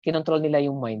 Kinontrol nila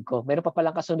yung mind ko. Meron pa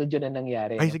palang kasunod yun na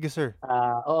nangyari. Ay, sige, sir.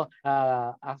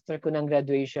 After ko ng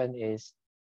graduation is,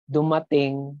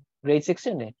 dumating, grade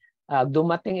 6 yun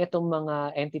dumating itong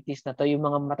mga entities na to, yung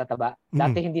mga matataba.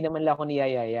 Dati hindi naman lang ako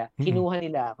niyayaya. Kinuha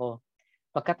nila ako.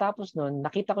 Pagkatapos nun,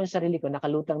 nakita ko yung sarili ko,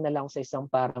 nakalutang na lang sa isang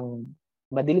parang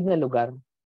madilim na lugar.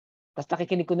 Tapos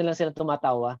nakikinig ko na lang sila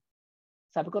tumatawa.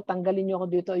 Sabi ko, tanggalin niyo ako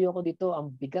dito, ayoko dito.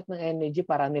 Ang bigat ng energy,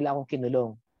 para nila akong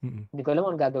kinulong. Hindi ko alam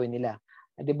anong gagawin nila.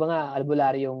 Di ba nga,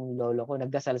 albularyo yung lolo ko,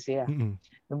 nagdasal siya.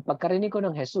 Nung pagkarinig ko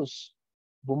ng Jesus,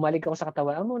 bumalik ako sa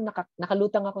katawan.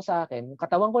 Nakalutang ako sa akin.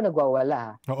 Katawan ko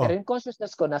nagwawala. Pero yung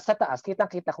consciousness ko, nasa taas,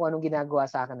 kitang-kita ko anong ginagawa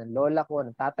sa akin ng lola ko,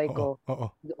 ng tatay ko,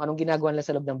 anong ginagawa nila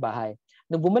sa loob ng bahay.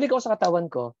 Nung bumalik ako sa katawan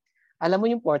ko, alam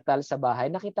mo yung portal sa bahay,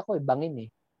 nakita ko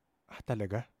bangin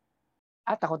talaga?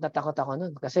 Takot na takot ako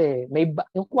nun. Kasi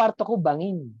yung kwarto ko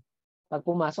bangin. Pag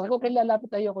pumasok ako,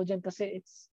 lalapit ayoko dyan kasi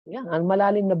ang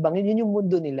malalim na bangin. Yun yung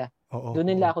mundo nila.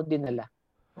 Doon nila ako dinala.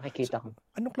 Nakikita ko.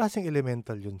 Anong klaseng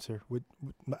elemental yun, sir?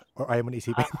 Or ayaw mo na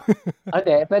isipin?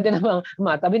 Pwede namang,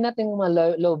 tabi natin yung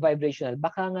mga low vibrational.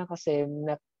 Baka nga kasi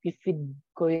na-feed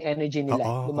ko yung energy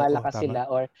nila. Lumalakas sila.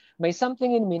 Or may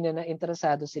something in me na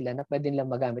interesado sila na pwede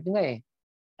nilang magamit. Yung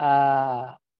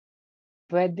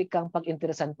pwede kang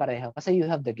pag-interesan pareho kasi you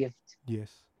have the gift.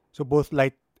 Yes. So both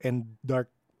light and dark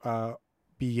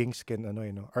beings can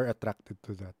are attracted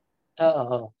to that.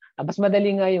 Oo. Mas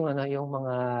madali nga yung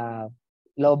mga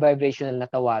low vibrational na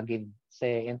tawagin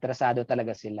kasi interesado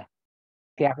talaga sila.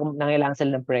 Kaya kung nangailangan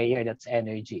sila ng prayer, that's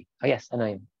energy. Yes,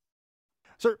 yun.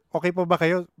 Sir, okay po ba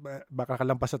kayo? Baka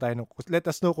kalampas na tayo. Let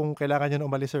us know kung kailangan nyo na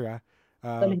umalis, sir.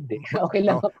 Hindi. Okay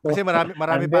lang ako. Kasi marami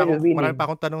I'm very willing. pa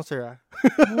akong tanong, sir.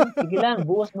 Sige lang,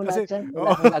 buhos mo Kasi, lahat yan. Wala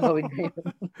akong gagawin ngayon.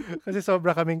 Kasi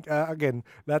sobra kaming, again,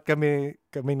 lahat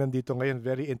kami nandito ngayon,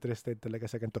 very interested talaga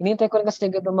sa ganito. Hinihintay ko lang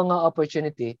kasi ng mga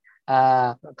opportunity.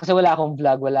 Kasi wala akong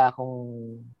vlog, wala akong...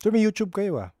 So may YouTube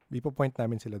kayo Ipo-point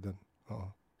namin sila doon. Oo.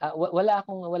 Wala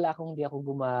akong hindi ako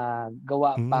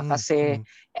gumagawa pa kasi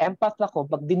empath ako.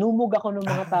 Pag dinumog ako ng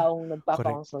mga taong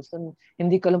nagpapa-consult,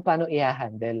 hindi ko lang paano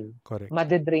i-handle. Correct.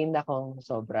 Madedrain akong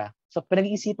sobra. So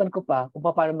pinag-iisipan ko pa kung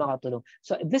paano makatulong.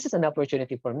 So this is an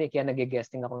opportunity for me. Kaya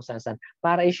nag-guesting ako saan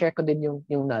para i-share ko din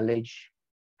yung knowledge.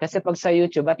 Kasi pag sa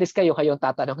YouTube, at least kayong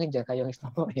tatanungin dyan, kayong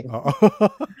istoryin.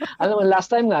 Alam mo, last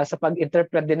time nga, sa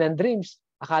pag-interpret din ng dreams,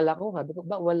 akala ko,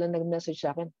 wala nag-message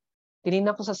sa akin.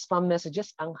 Tinignan ko sa spam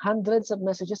messages, ang hundreds of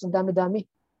messages, ang dami-dami.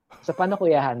 So, paano ko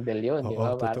i-handle yun? Di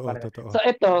ba? Totoo. So,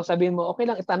 ito, sabihin mo, okay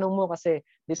lang, itanong mo kasi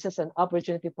this is an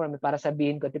opportunity for me para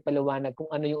sabihin ko at ipaliwanag kung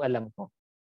ano yung alam ko.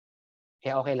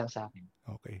 Kaya okay lang sa akin.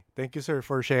 Okay. Thank you, sir,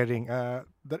 for sharing.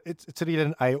 It's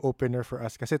really an eye-opener for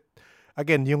us kasi,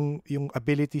 again, yung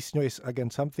abilities nyo is, again,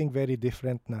 something very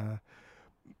different na,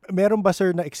 meron ba,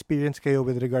 sir, na experience kayo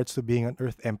with regards to being an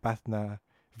earth empath na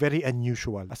very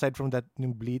unusual? Aside from that,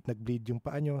 nag-bleed yung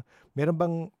paa nyo, meron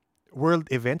bang world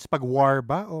events? Pag war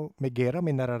ba o may gera,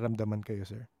 may nararamdaman kayo,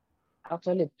 sir?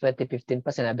 Actually, 2015 pa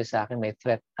sinabi sa akin may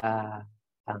threat.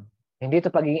 Hindi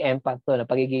ito pagiging empath to, na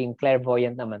pagiging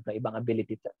clairvoyant naman to, ibang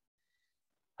ability to.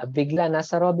 Bigla,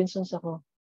 nasa Robinsons ako.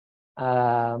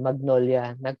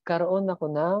 Magnolia. Nagkaroon ako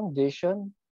ng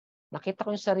vision. Nakita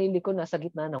ko yung sarili ko nasa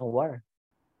gitna ng war.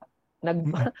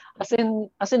 As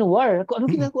in war. Kung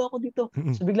anong ginagawa ko dito?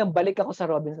 So biglang balik ako sa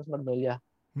Robinsons Magnolia.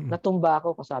 Natumba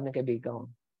ako kasama ng kaibigan ko.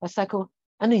 Basta ko,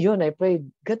 ano yun? I prayed.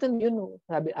 Ganun yun.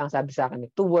 Sabi sa akin,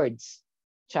 2 words.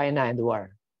 China and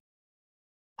war.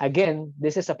 Again,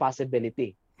 this is a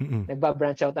possibility.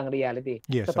 Nagbabranch out ang reality.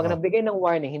 Yes, so pag nagbigay ng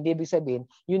warning, hindi ibig sabihin,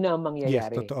 yun na ang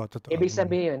mangyayari. Yes, totoo. Ibig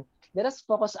sabihin, let us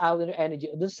focus our energy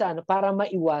dun sa para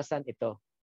maiwasan ito.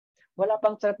 Wala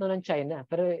pang threat ng China.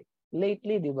 Pero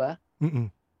lately, di ba?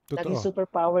 Naging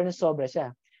superpower na sobra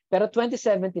siya. Pero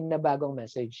 2017 na bagong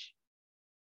message.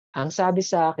 Ang sabi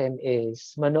sa akin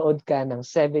is, manood ka ng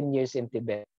 7 Years in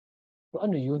Tibet. So,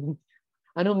 ano yun?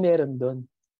 Anong meron doon?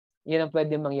 Yun ang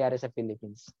pwede mangyari sa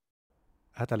Philippines.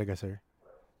 Talaga, sir?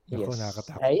 Yes.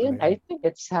 Nakakatakot. Ayun, I think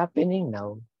it's happening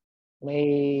now.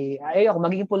 Ayoko,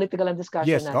 magiging political ang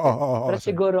discussion natin. Pero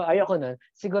siguro, ayoko na.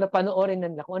 Siguro, panoorin na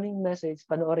nila. Kung ano yung message,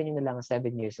 panoorin nyo na lang ang 7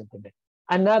 Years in Tibet.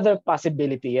 Another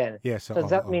possibility yan. Yes, so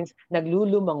that means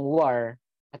naglulumang war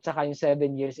at saka yung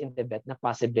 7 years in Tibet na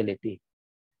possibility.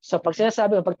 So pag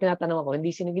tinatanong ako, hindi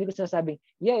ko sinasabing,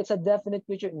 yeah, it's a definite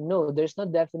future. No, there's no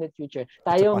definite future.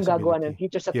 Tayo ang gagawa ng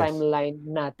future sa timeline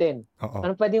natin.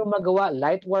 Ano pwede yung magawa?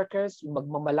 Light workers,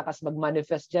 magmamalakas,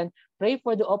 mag-manifest dyan. Pray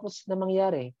for the opposite na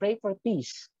mangyari. Pray for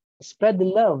peace. Spread the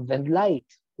love and light.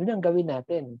 Yun ang gawin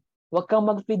natin. Huwag kang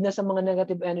mag-feed na sa mga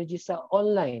negative energy sa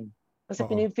online. Kasi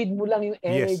pinifeed mo lang yung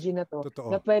energy na to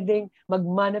na pwedeng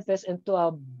mag-manifest into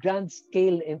a grand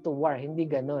scale into war. Hindi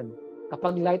ganon.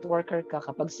 Kapag light worker ka,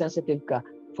 kapag sensitive ka,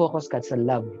 focus ka sa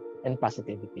love and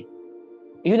positivity.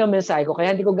 Yun ang mensahe ko.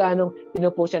 Kaya hindi ko ganong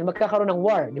pinupush yan. Magkakaroon ng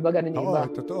war. Di ba ganon yung iba?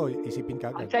 Totoo. Isipin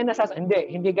ka agad.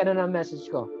 Hindi ganon ang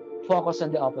message ko. Focus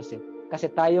on the opposite.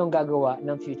 Kasi tayo ang gagawa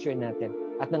ng future natin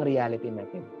at ng reality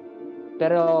natin.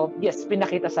 Pero yes,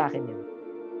 pinakita sa akin yan.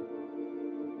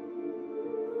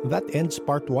 That ends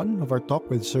part 1 of our talk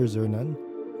with Sir Zernan.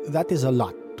 That is a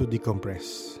lot to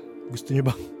decompress. Gusto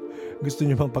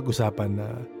niyo bang pag-usapan?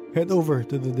 Head over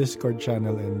to the Discord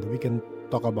channel and we can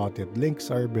talk about it. Links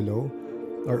are below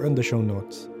or on the show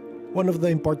notes. One of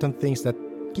the important things that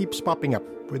keeps popping up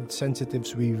with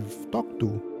sensitives we've talked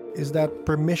to is that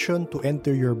permission to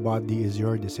enter your body is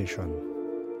your decision.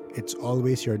 It's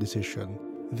always your decision.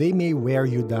 They may wear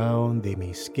you down, they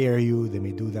may scare you, they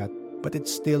may do that, but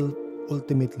it's still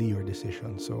ultimately your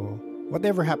decision. So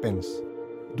whatever happens,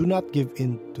 do not give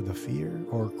in to the fear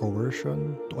or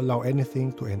coercion to allow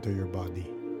anything to enter your body.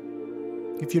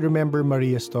 If you remember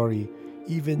Maria's story,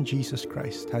 even Jesus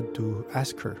Christ had to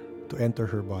ask her to enter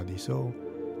her body. So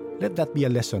let that be a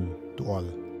lesson to all.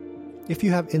 If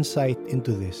you have insight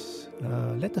into this,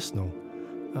 let us know.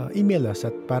 Email us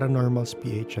at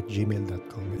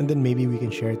paranormalsph@gmail.com and then maybe we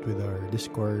can share it with our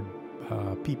Discord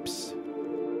peeps.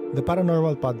 The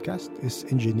Paranormal Podcast is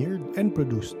engineered and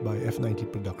produced by F90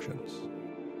 Productions.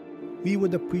 We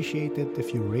would appreciate it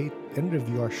if you rate and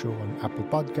review our show on Apple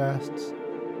Podcasts,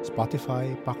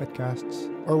 Spotify, Pocket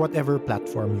Casts, or whatever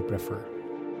platform you prefer.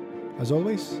 As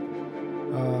always,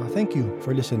 thank you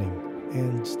for listening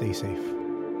and stay safe.